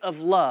pace of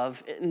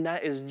love, and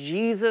that is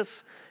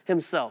Jesus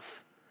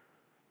himself.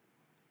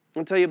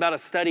 I'll tell you about a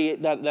study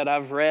that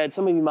I've read.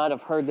 Some of you might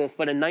have heard this,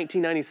 but in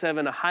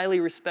 1997, a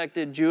highly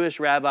respected Jewish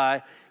rabbi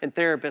and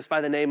therapist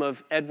by the name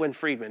of Edwin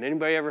Friedman.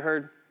 Anybody ever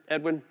heard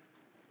Edwin?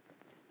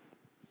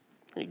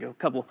 There you go, a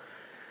couple.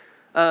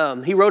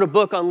 He wrote a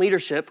book on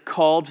leadership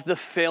called The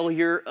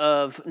Failure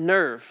of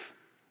Nerve.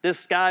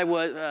 This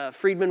guy,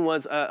 Friedman,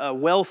 was a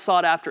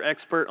well-sought-after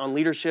expert on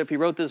leadership. He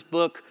wrote this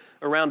book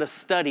around a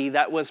study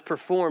that was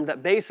performed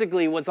that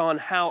basically was on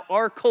how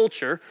our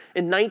culture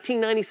in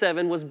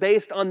 1997 was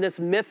based on this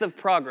myth of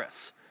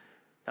progress.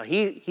 Now,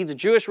 he's a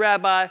Jewish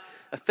rabbi,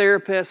 a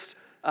therapist,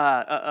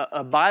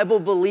 a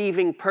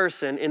Bible-believing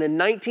person, and in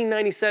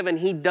 1997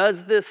 he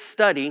does this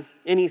study,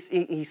 and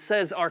he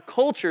says our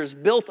culture's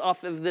built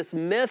off of this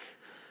myth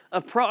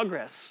of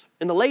progress.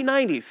 In the late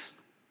 90s,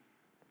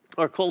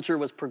 our culture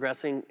was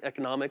progressing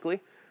economically.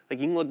 Like,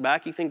 you can look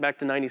back, you think back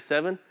to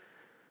 97,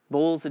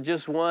 Bulls had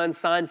just won,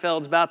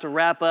 Seinfeld's about to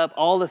wrap up,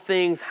 all the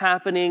things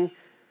happening.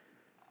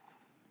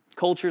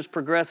 culture's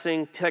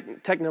progressing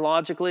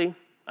technologically.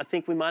 I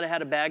think we might have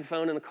had a bag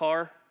phone in the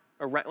car.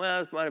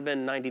 Well, it might have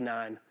been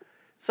 99.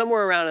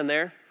 Somewhere around in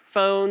there.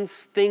 Phones,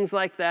 things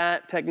like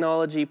that,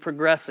 technology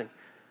progressing.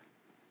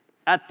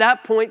 At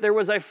that point, there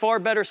was a far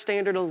better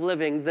standard of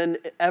living than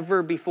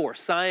ever before.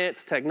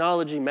 Science,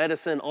 technology,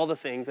 medicine, all the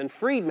things. And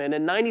Friedman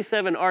in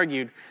 97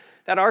 argued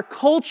that our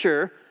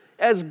culture,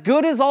 as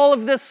good as all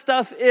of this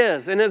stuff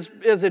is, and as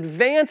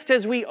advanced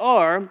as we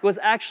are, was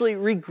actually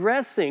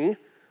regressing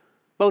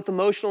both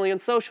emotionally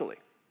and socially.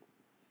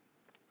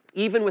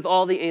 Even with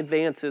all the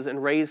advances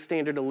and raised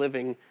standard of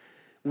living,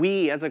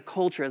 we as a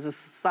culture, as a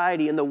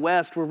society in the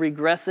West, were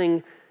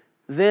regressing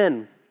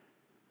then.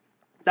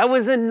 That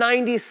was in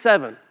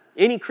 97.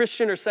 Any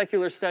Christian or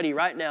secular study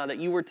right now that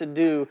you were to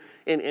do,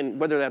 in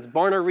whether that's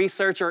Barna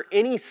research or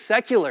any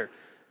secular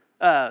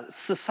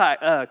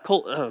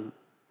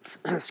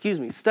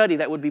study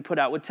that would be put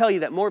out, would tell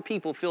you that more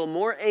people feel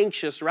more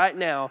anxious right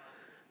now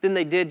than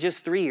they did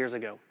just 3 years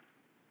ago.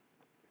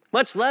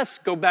 Much less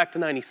go back to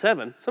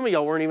 97. Some of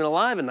y'all weren't even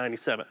alive in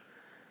 97.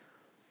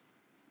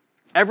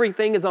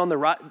 Everything is on the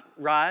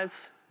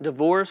rise.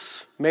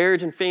 Divorce,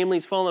 marriage and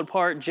families falling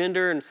apart,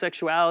 gender and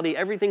sexuality,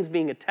 everything's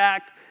being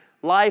attacked.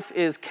 Life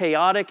is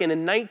chaotic, and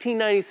in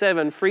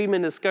 1997,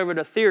 Friedman discovered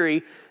a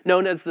theory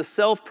known as the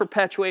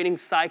self-perpetuating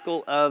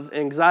cycle of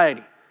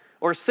anxiety.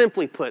 Or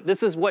simply put,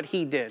 this is what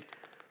he did.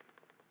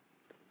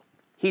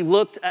 He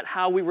looked at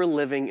how we were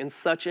living in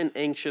such an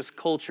anxious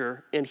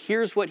culture, and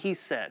here's what he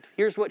said.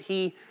 Here's what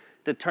he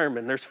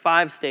determined. There's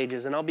 5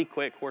 stages, and I'll be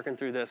quick working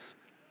through this.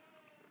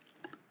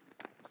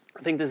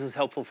 I think this is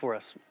helpful for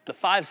us. The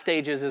 5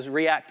 stages is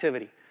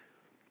reactivity.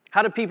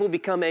 How do people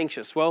become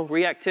anxious? Well,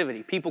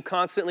 reactivity. People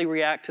constantly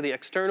react to the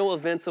external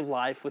events of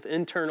life with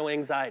internal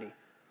anxiety.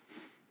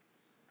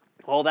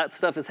 All that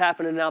stuff is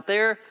happening out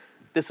there.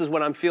 This is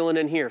what I'm feeling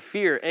in here.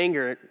 Fear,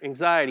 anger,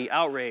 anxiety,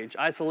 outrage,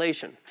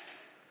 isolation.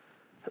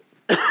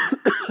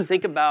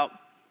 Think about,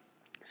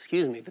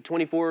 the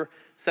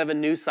 24/7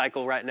 news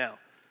cycle right now.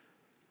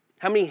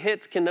 How many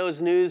hits can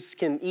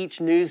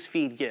each news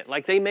feed get?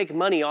 Like, they make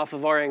money off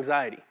of our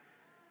anxiety.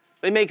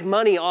 They make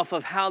money off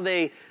of how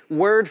they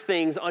word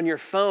things on your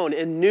phone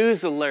and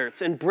news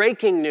alerts and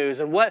breaking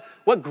news and what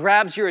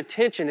grabs your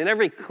attention. And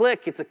every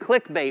click, it's a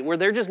clickbait where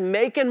they're just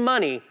making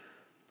money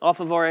off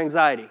of our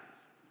anxiety.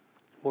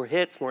 More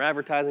hits, more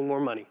advertising,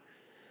 more money.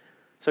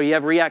 So you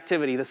have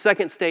reactivity. The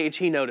second stage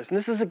he noticed, and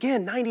this is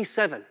again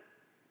 97.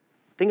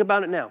 Think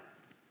about it now.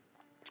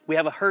 We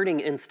have a herding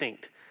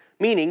instinct,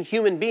 meaning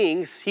human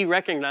beings, he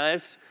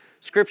recognized,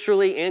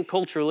 scripturally and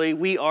culturally,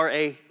 we are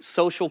a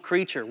social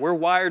creature. We're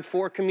wired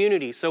for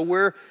community, so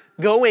we're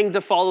going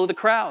to follow the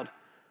crowd,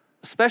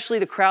 especially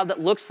the crowd that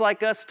looks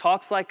like us,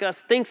 talks like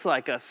us, thinks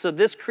like us. So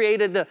this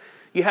created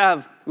you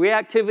have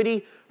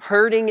reactivity,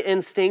 herding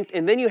instinct,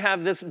 and then you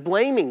have this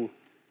blaming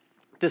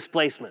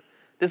displacement.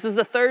 This is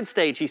the third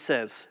stage, he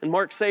says, and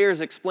Mark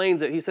Sayers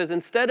explains it. He says,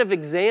 instead of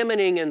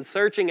examining and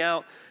searching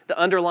out the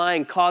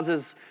underlying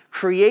causes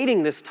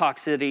creating this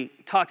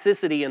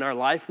toxicity in our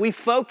life, we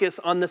focus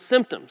on the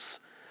symptoms,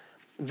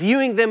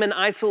 viewing them in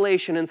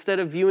isolation instead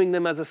of viewing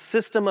them as a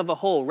system of a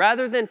whole,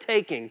 rather than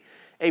taking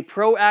a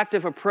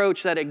proactive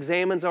approach that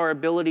examines our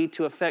ability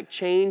to affect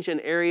change in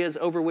areas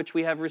over which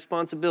we have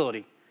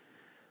responsibility.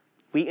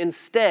 We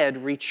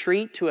instead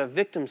retreat to a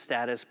victim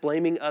status,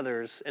 blaming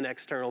others and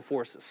external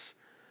forces.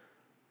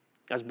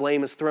 As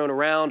blame is thrown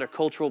around, a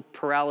cultural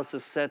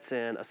paralysis sets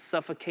in. A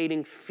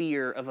suffocating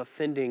fear of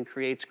offending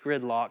creates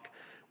gridlock,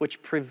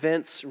 which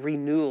prevents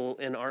renewal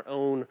in our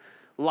own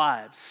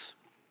lives.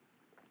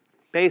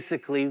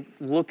 Basically,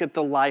 look at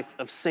the life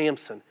of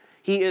Samson.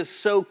 He is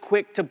so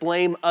quick to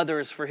blame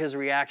others for his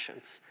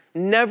reactions,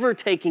 never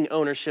taking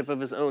ownership of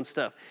his own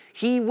stuff.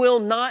 He will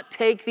not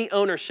take the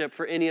ownership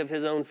for any of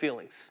his own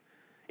feelings.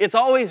 It's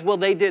always, well,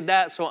 they did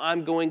that, so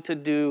I'm going to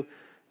do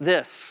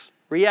this.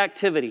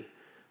 Reactivity,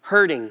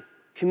 hurting,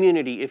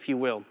 community, if you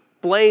will.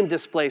 Blame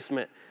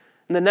displacement.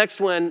 And the next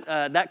one,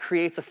 that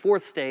creates a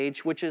 4th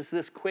stage, which is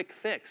this quick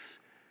fix.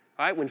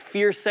 All right, when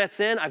fear sets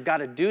in, I've got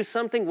to do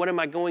something. What am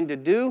I going to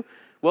do?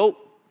 Well,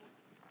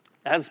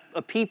 as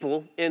a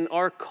people in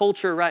our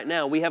culture right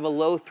now, we have a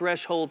low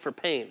threshold for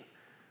pain.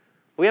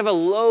 We have a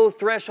low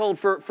threshold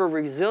for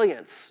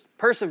resilience.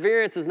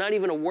 Perseverance is not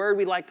even a word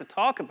we like to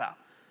talk about.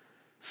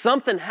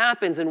 Something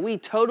happens and we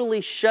totally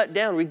shut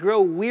down. We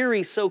grow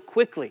weary so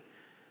quickly.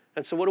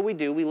 And so what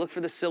do? We look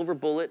for the silver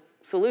bullet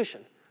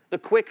solution, the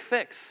quick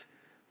fix.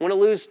 Want to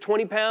lose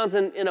 20 pounds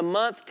in a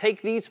month?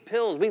 Take these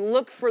pills. We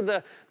look for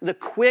the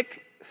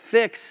quick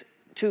fix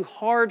to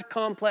hard,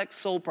 complex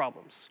soul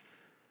problems.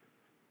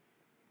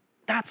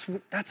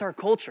 That's our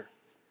culture.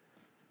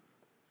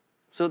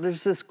 So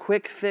there's this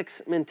quick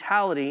fix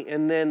mentality,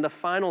 and then the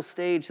final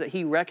stage that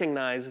he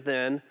recognized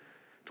then,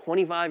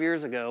 25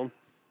 years ago,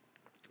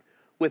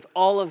 with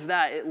all of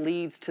that, it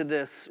leads to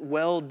this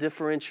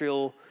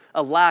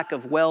a lack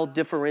of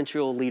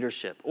well-differential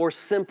leadership. Or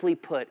simply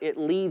put, it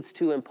leads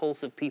to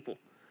impulsive people.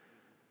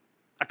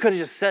 I could have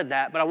just said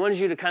that, but I wanted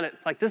you to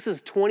this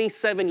is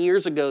 27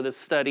 years ago, this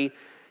study,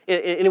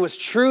 and it was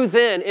true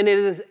then, and it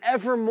is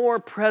ever more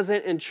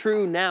present and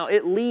true now.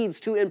 It leads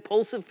to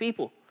impulsive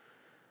people.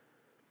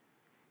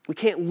 We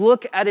can't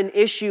look at an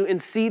issue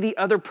and see the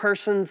other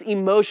person's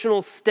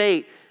emotional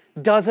state.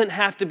 Doesn't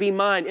have to be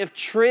mine. If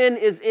Trin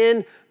is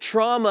in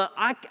trauma,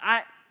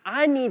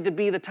 I need to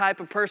be the type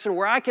of person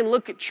where I can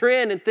look at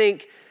Trin and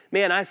think,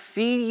 man, I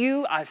see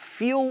you,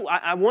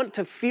 I want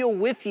to feel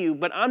with you,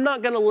 but I'm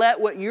not going to let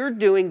what you're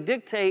doing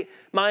dictate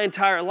my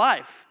entire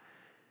life.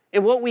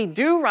 And what we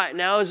do right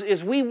now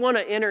is we want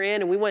to enter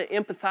in and we want to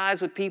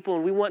empathize with people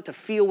and we want to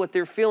feel what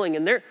they're feeling.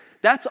 And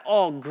that's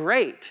all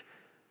great.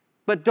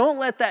 But don't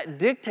let that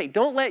dictate.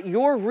 Don't let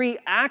your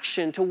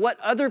reaction to what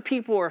other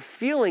people are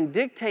feeling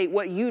dictate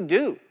what you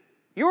do.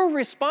 You're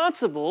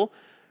responsible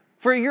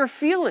for your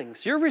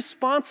feelings. You're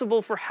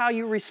responsible for how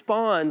you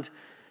respond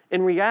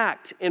and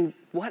react. And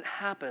what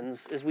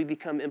happens is we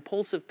become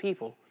impulsive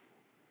people.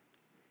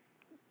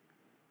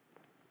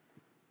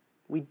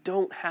 We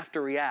don't have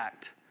to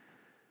react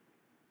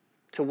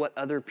to what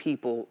other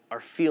people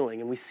are feeling.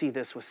 And we see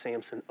this with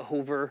Samson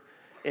over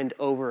and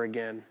over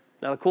again.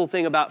 Now, the cool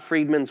thing about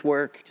Friedman's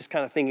work, just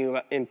kind of thinking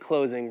about in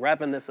closing,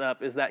 wrapping this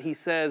up, is that he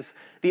says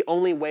the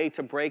only way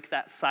to break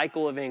that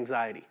cycle of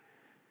anxiety,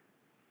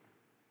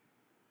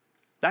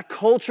 that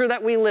culture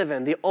that we live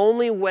in, the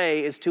only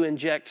way is to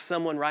inject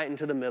someone right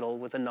into the middle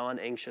with a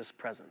non-anxious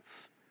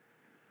presence.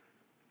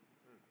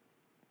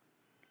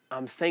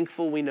 I'm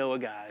thankful we know a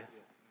guy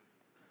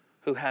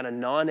who had a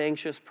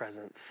non-anxious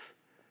presence,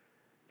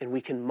 and we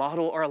can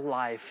model our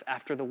life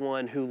after the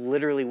one who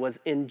literally was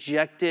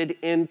injected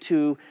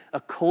into a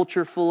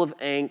culture full of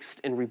angst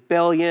and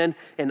rebellion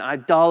and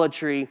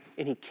idolatry,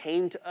 and he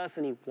came to us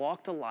and he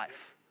walked a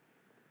life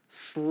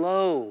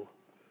slow.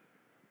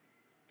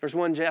 There's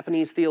one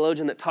Japanese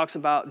theologian that talks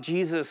about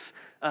Jesus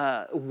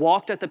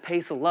walked at the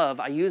pace of love.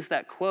 I use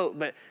that quote,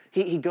 but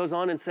he goes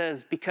on and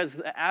says, because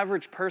the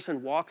average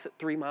person walks at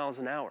 3 miles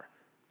an hour.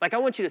 Like, I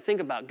want you to think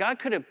about, God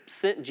could have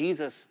sent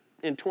Jesus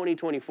in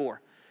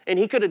 2024, and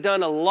he could have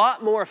done a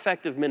lot more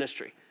effective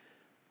ministry.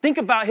 Think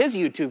about his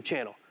YouTube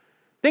channel.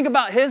 Think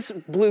about his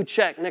blue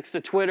check next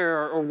to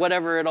Twitter or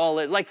whatever it all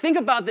is. Like, think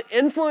about the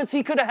influence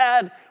he could have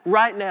had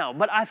right now.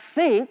 But I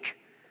think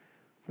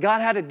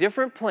God had a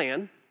different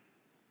plan,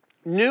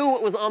 knew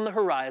what was on the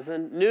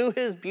horizon, knew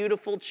his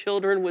beautiful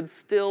children would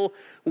still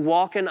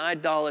walk in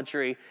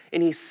idolatry,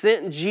 and he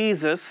sent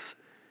Jesus.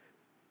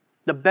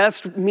 The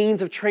best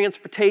means of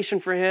transportation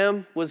for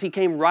him was he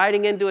came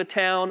riding into a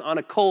town on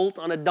a colt,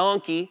 on a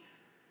donkey.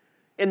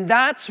 And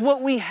that's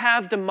what we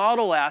have to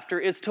model after,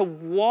 is to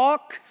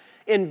walk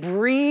and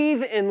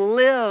breathe and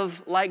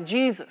live like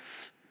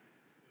Jesus.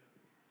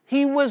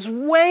 He was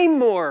way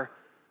more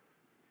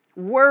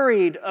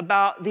worried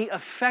about the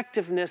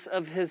effectiveness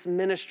of his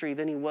ministry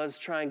than he was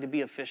trying to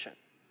be efficient.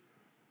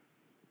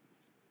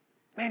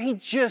 Man,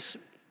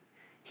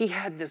 he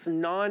had this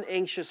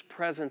non-anxious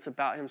presence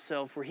about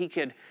himself where he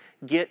could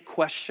get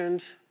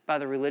questioned by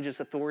the religious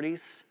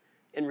authorities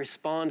and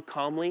respond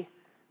calmly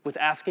with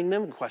asking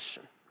them a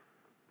question.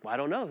 Well, I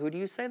don't know. Who do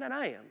you say that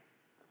I am?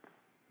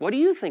 What do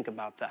you think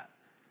about that?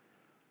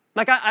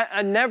 Like,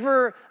 I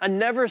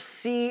never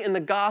see in the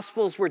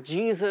Gospels where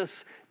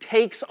Jesus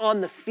takes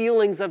on the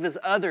feelings of his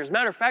others.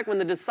 Matter of fact, when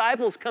the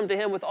disciples come to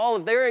him with all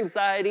of their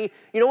anxiety,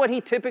 you know what he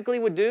typically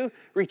would do?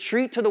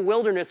 Retreat to the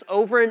wilderness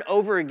over and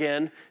over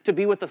again to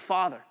be with the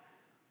Father.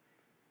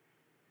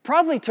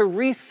 Probably to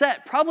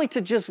reset, probably to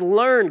just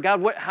learn,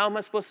 God, how am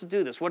I supposed to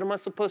do this? What am I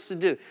supposed to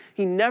do?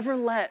 He never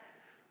let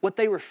what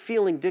they were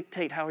feeling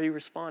dictate how he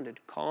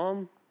responded.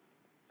 Calm,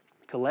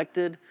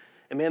 collected.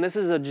 And man, this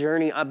is a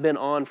journey I've been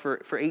on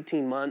for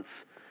 18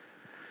 months.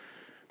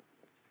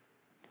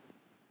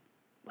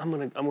 I'm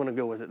gonna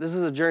go with it. This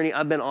is a journey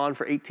I've been on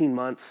for 18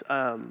 months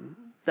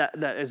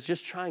that is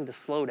just trying to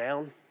slow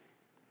down,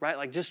 right?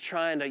 Like, just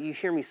trying to, you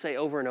hear me say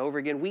over and over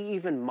again, we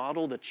even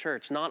model the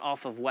church not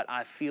off of what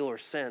I feel or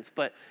sense,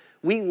 but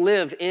we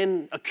live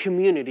in a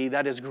community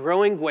that is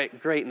growing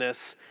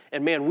greatness,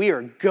 and man, we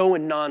are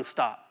going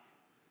nonstop.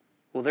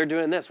 Well, they're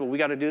doing this. Well, we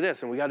got to do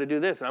this, and we got to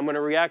do this, and I'm going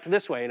to react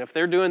this way. And if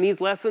they're doing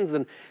these lessons,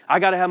 then I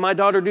got to have my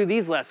daughter do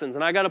these lessons,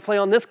 and I got to play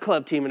on this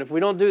club team. And if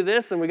we don't do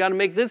this, then we got to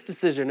make this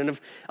decision. And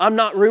if I'm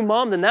not room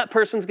mom, then that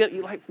person's going to,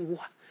 you're like,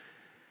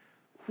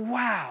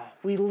 wow,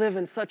 we live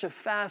in such a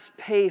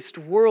fast-paced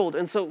world.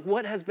 And so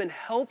what has been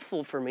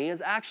helpful for me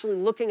is actually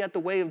looking at the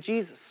way of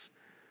Jesus.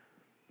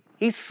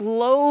 He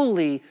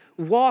slowly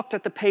walked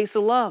at the pace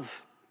of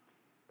love.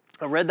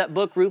 I read that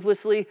book,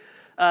 Ruthless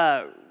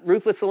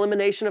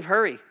Elimination of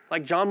Hurry.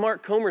 Like, John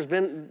Mark Comer's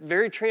been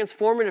very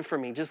transformative for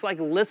me, just like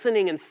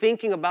listening and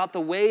thinking about the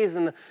ways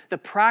and the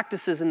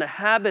practices and the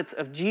habits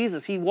of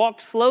Jesus. He walked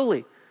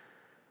slowly.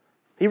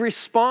 He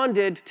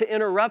responded to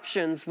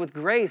interruptions with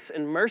grace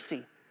and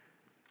mercy,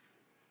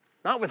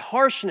 not with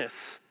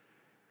harshness.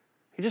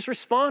 He just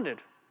responded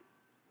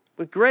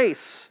with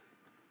grace.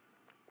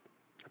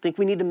 I think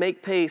we need to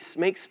make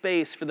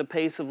space for the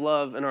pace of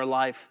love in our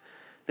life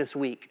this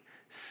week.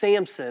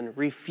 Samson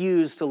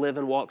refused to live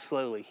and walk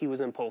slowly. He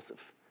was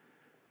impulsive.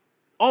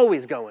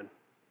 Always going.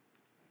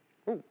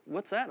 Oh,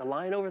 what's that? A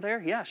lion over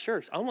there? Yeah,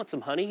 sure. I want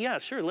some honey. Yeah,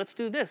 sure. Let's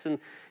do this. And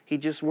he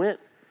just went.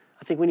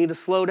 I think we need to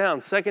slow down.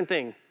 Second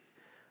thing,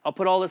 I'll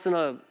put all this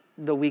in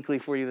the weekly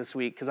for you this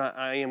week because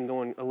I am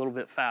going a little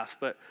bit fast,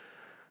 but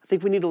I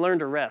think we need to learn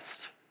to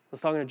rest. I was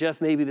talking to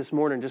Jeff maybe this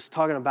morning, just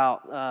talking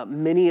about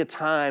many a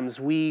times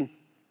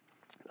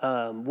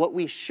what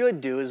we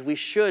should do is we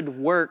should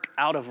work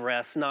out of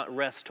rest, not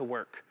rest to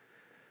work.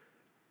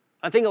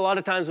 I think a lot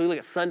of times we look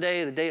at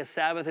Sunday, the day of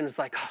Sabbath, and it's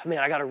like, oh man,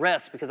 I got to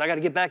rest because I got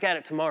to get back at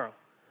it tomorrow.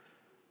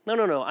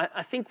 No.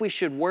 I think we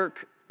should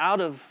work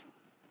out of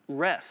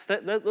rest.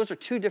 Those are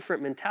two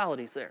different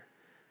mentalities there.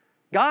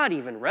 God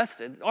even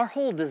rested. Our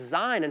whole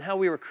design and how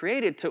we were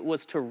created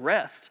was to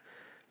rest.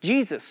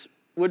 Jesus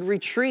would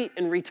retreat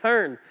and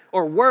return,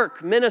 or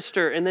work,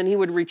 minister, and then he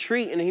would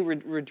retreat and he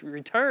would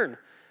return.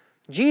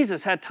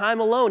 Jesus had time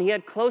alone. He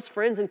had close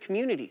friends and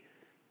community,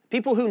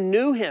 people who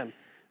knew him.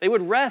 They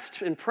would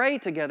rest and pray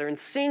together and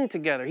sing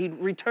together. He'd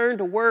return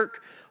to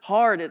work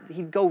hard.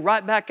 He'd go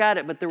right back at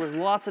it, but there was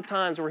lots of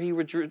times where he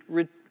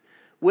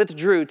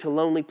withdrew to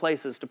lonely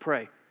places to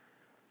pray.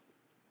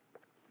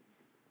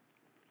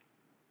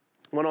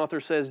 One author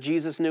says,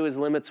 Jesus knew his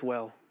limits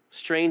well.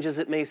 Strange as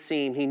it may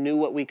seem, he knew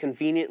what we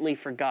conveniently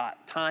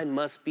forgot. Time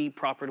must be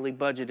properly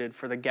budgeted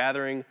for the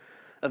gathering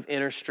of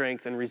inner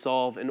strength and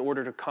resolve in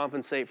order to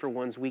compensate for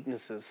one's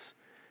weaknesses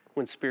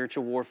when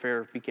spiritual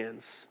warfare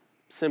begins.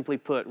 Simply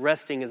put,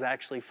 resting is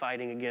actually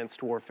fighting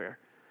against warfare.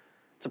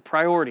 It's a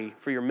priority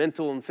for your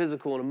mental and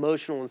physical and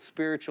emotional and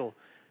spiritual,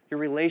 your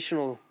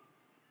relational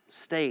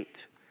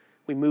state.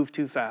 We move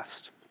too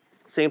fast.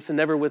 Samson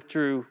never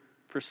withdrew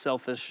for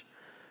selfish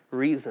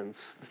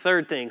reasons. The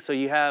third thing, so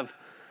you have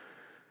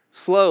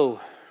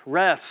slow,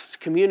 rest,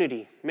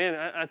 community. Man,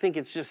 I think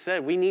it's just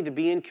said we need to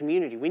be in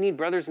community. We need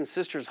brothers and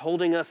sisters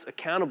holding us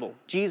accountable.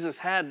 Jesus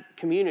had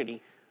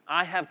community.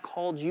 I have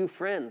called you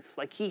friends.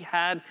 Like he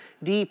had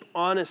deep,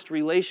 honest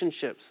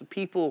relationships, the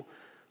people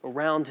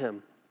around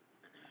him.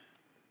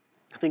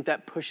 I think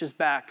that pushes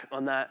back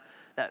on that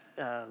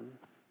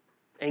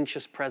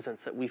anxious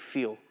presence that we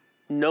feel,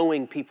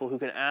 knowing people who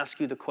can ask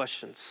you the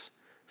questions.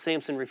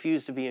 Samson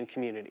refused to be in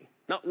community.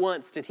 Not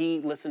once did he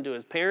listen to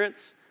his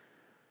parents.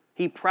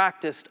 He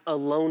practiced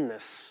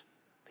aloneness.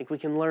 I think we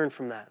can learn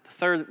from that.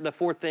 The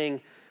fourth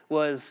thing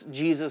was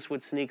Jesus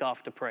would sneak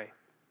off to pray.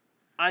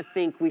 I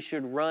think we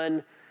should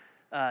run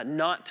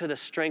not to the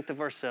strength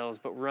of ourselves,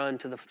 but run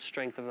to the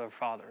strength of our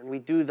Father. And we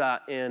do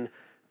that in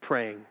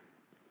praying.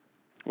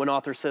 One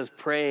author says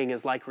praying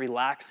is like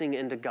relaxing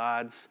into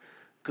God's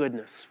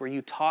goodness, where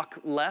you talk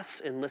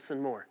less and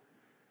listen more.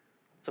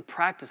 It's a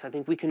practice I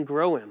think we can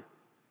grow in.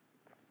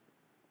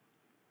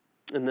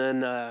 And then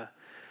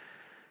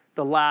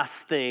the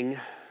last thing,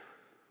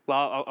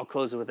 well, I'll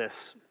close it with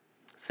this.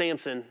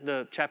 Samson,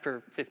 the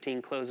chapter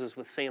 15 closes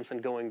with Samson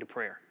going to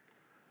prayer.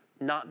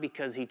 Not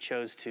because he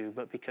chose to,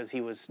 but because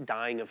he was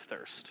dying of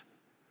thirst.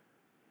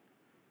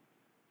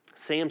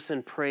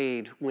 Samson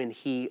prayed when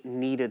he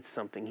needed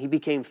something. He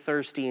became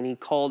thirsty and he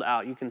called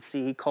out. You can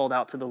see he called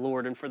out to the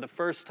Lord. And for the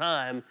first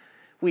time,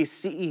 we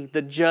see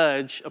the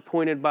judge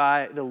appointed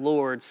by the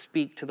Lord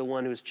speak to the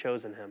one who has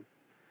chosen him.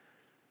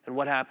 And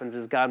what happens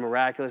is God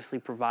miraculously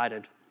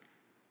provided.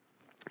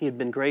 He had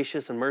been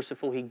gracious and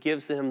merciful. He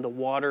gives him the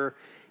water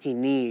he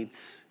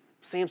needs.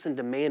 Samson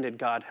demanded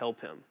God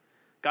help him.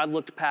 God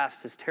looked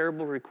past his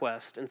terrible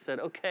request and said,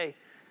 okay,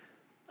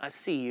 I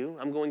see you.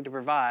 I'm going to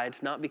provide,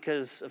 not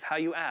because of how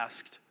you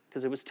asked,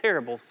 because it was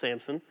terrible,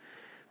 Samson,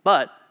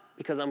 but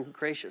because I'm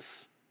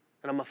gracious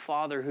and I'm a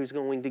father who's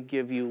going to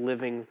give you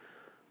living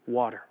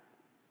water.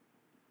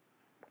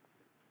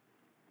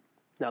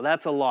 Now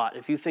that's a lot.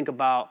 If you think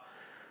about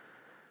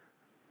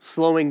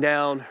slowing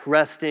down,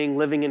 resting,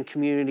 living in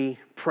community,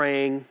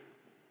 praying,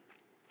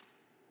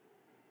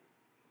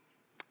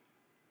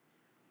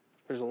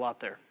 there's a lot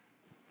there.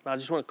 I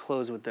just want to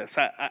close with this.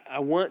 I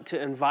want to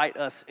invite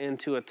us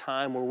into a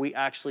time where we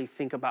actually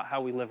think about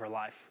how we live our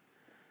life.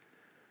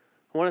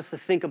 I want us to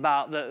think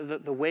about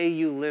the way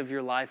you live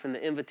your life, and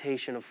the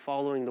invitation of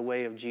following the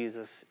way of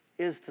Jesus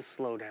is to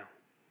slow down,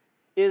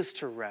 is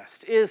to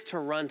rest, is to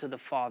run to the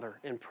Father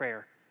in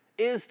prayer,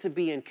 is to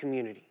be in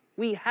community.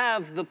 We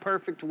have the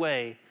perfect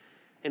way,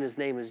 and his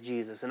name is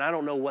Jesus. And I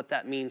don't know what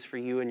that means for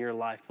you in your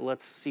life, but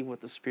let's see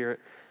what the Spirit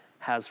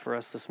has for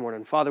us this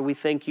morning. Father, we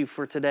thank you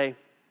for today.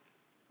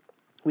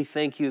 We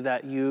thank you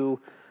that you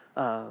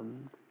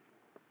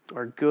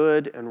are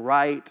good and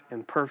right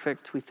and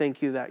perfect. We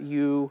thank you that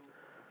you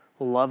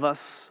love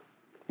us,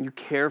 you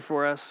care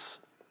for us.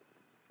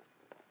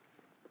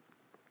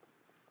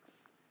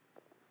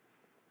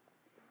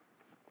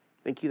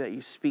 Thank you that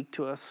you speak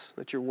to us,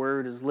 that your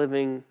word is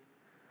living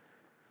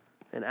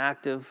and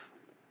active.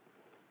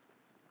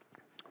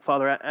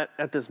 Father,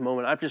 at this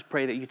moment, I just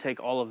pray that you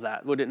take all of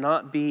that. Would it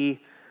not be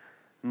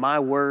my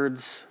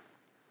words?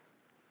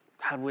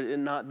 God, would it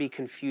not be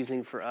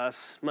confusing for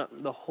us?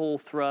 The whole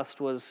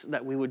thrust was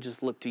that we would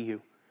just look to you.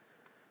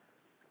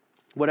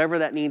 Whatever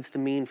that needs to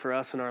mean for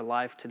us in our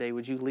life today,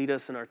 would you lead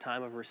us in our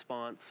time of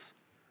response?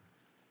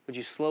 Would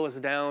you slow us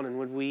down, and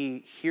would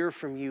we hear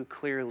from you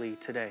clearly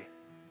today?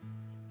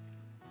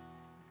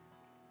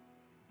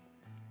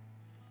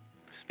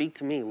 Speak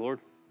to me, Lord.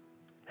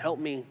 Help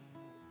me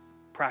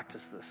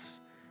practice this.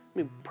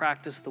 Let me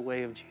practice the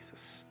way of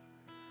Jesus.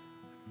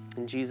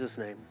 In Jesus'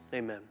 name,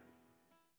 amen.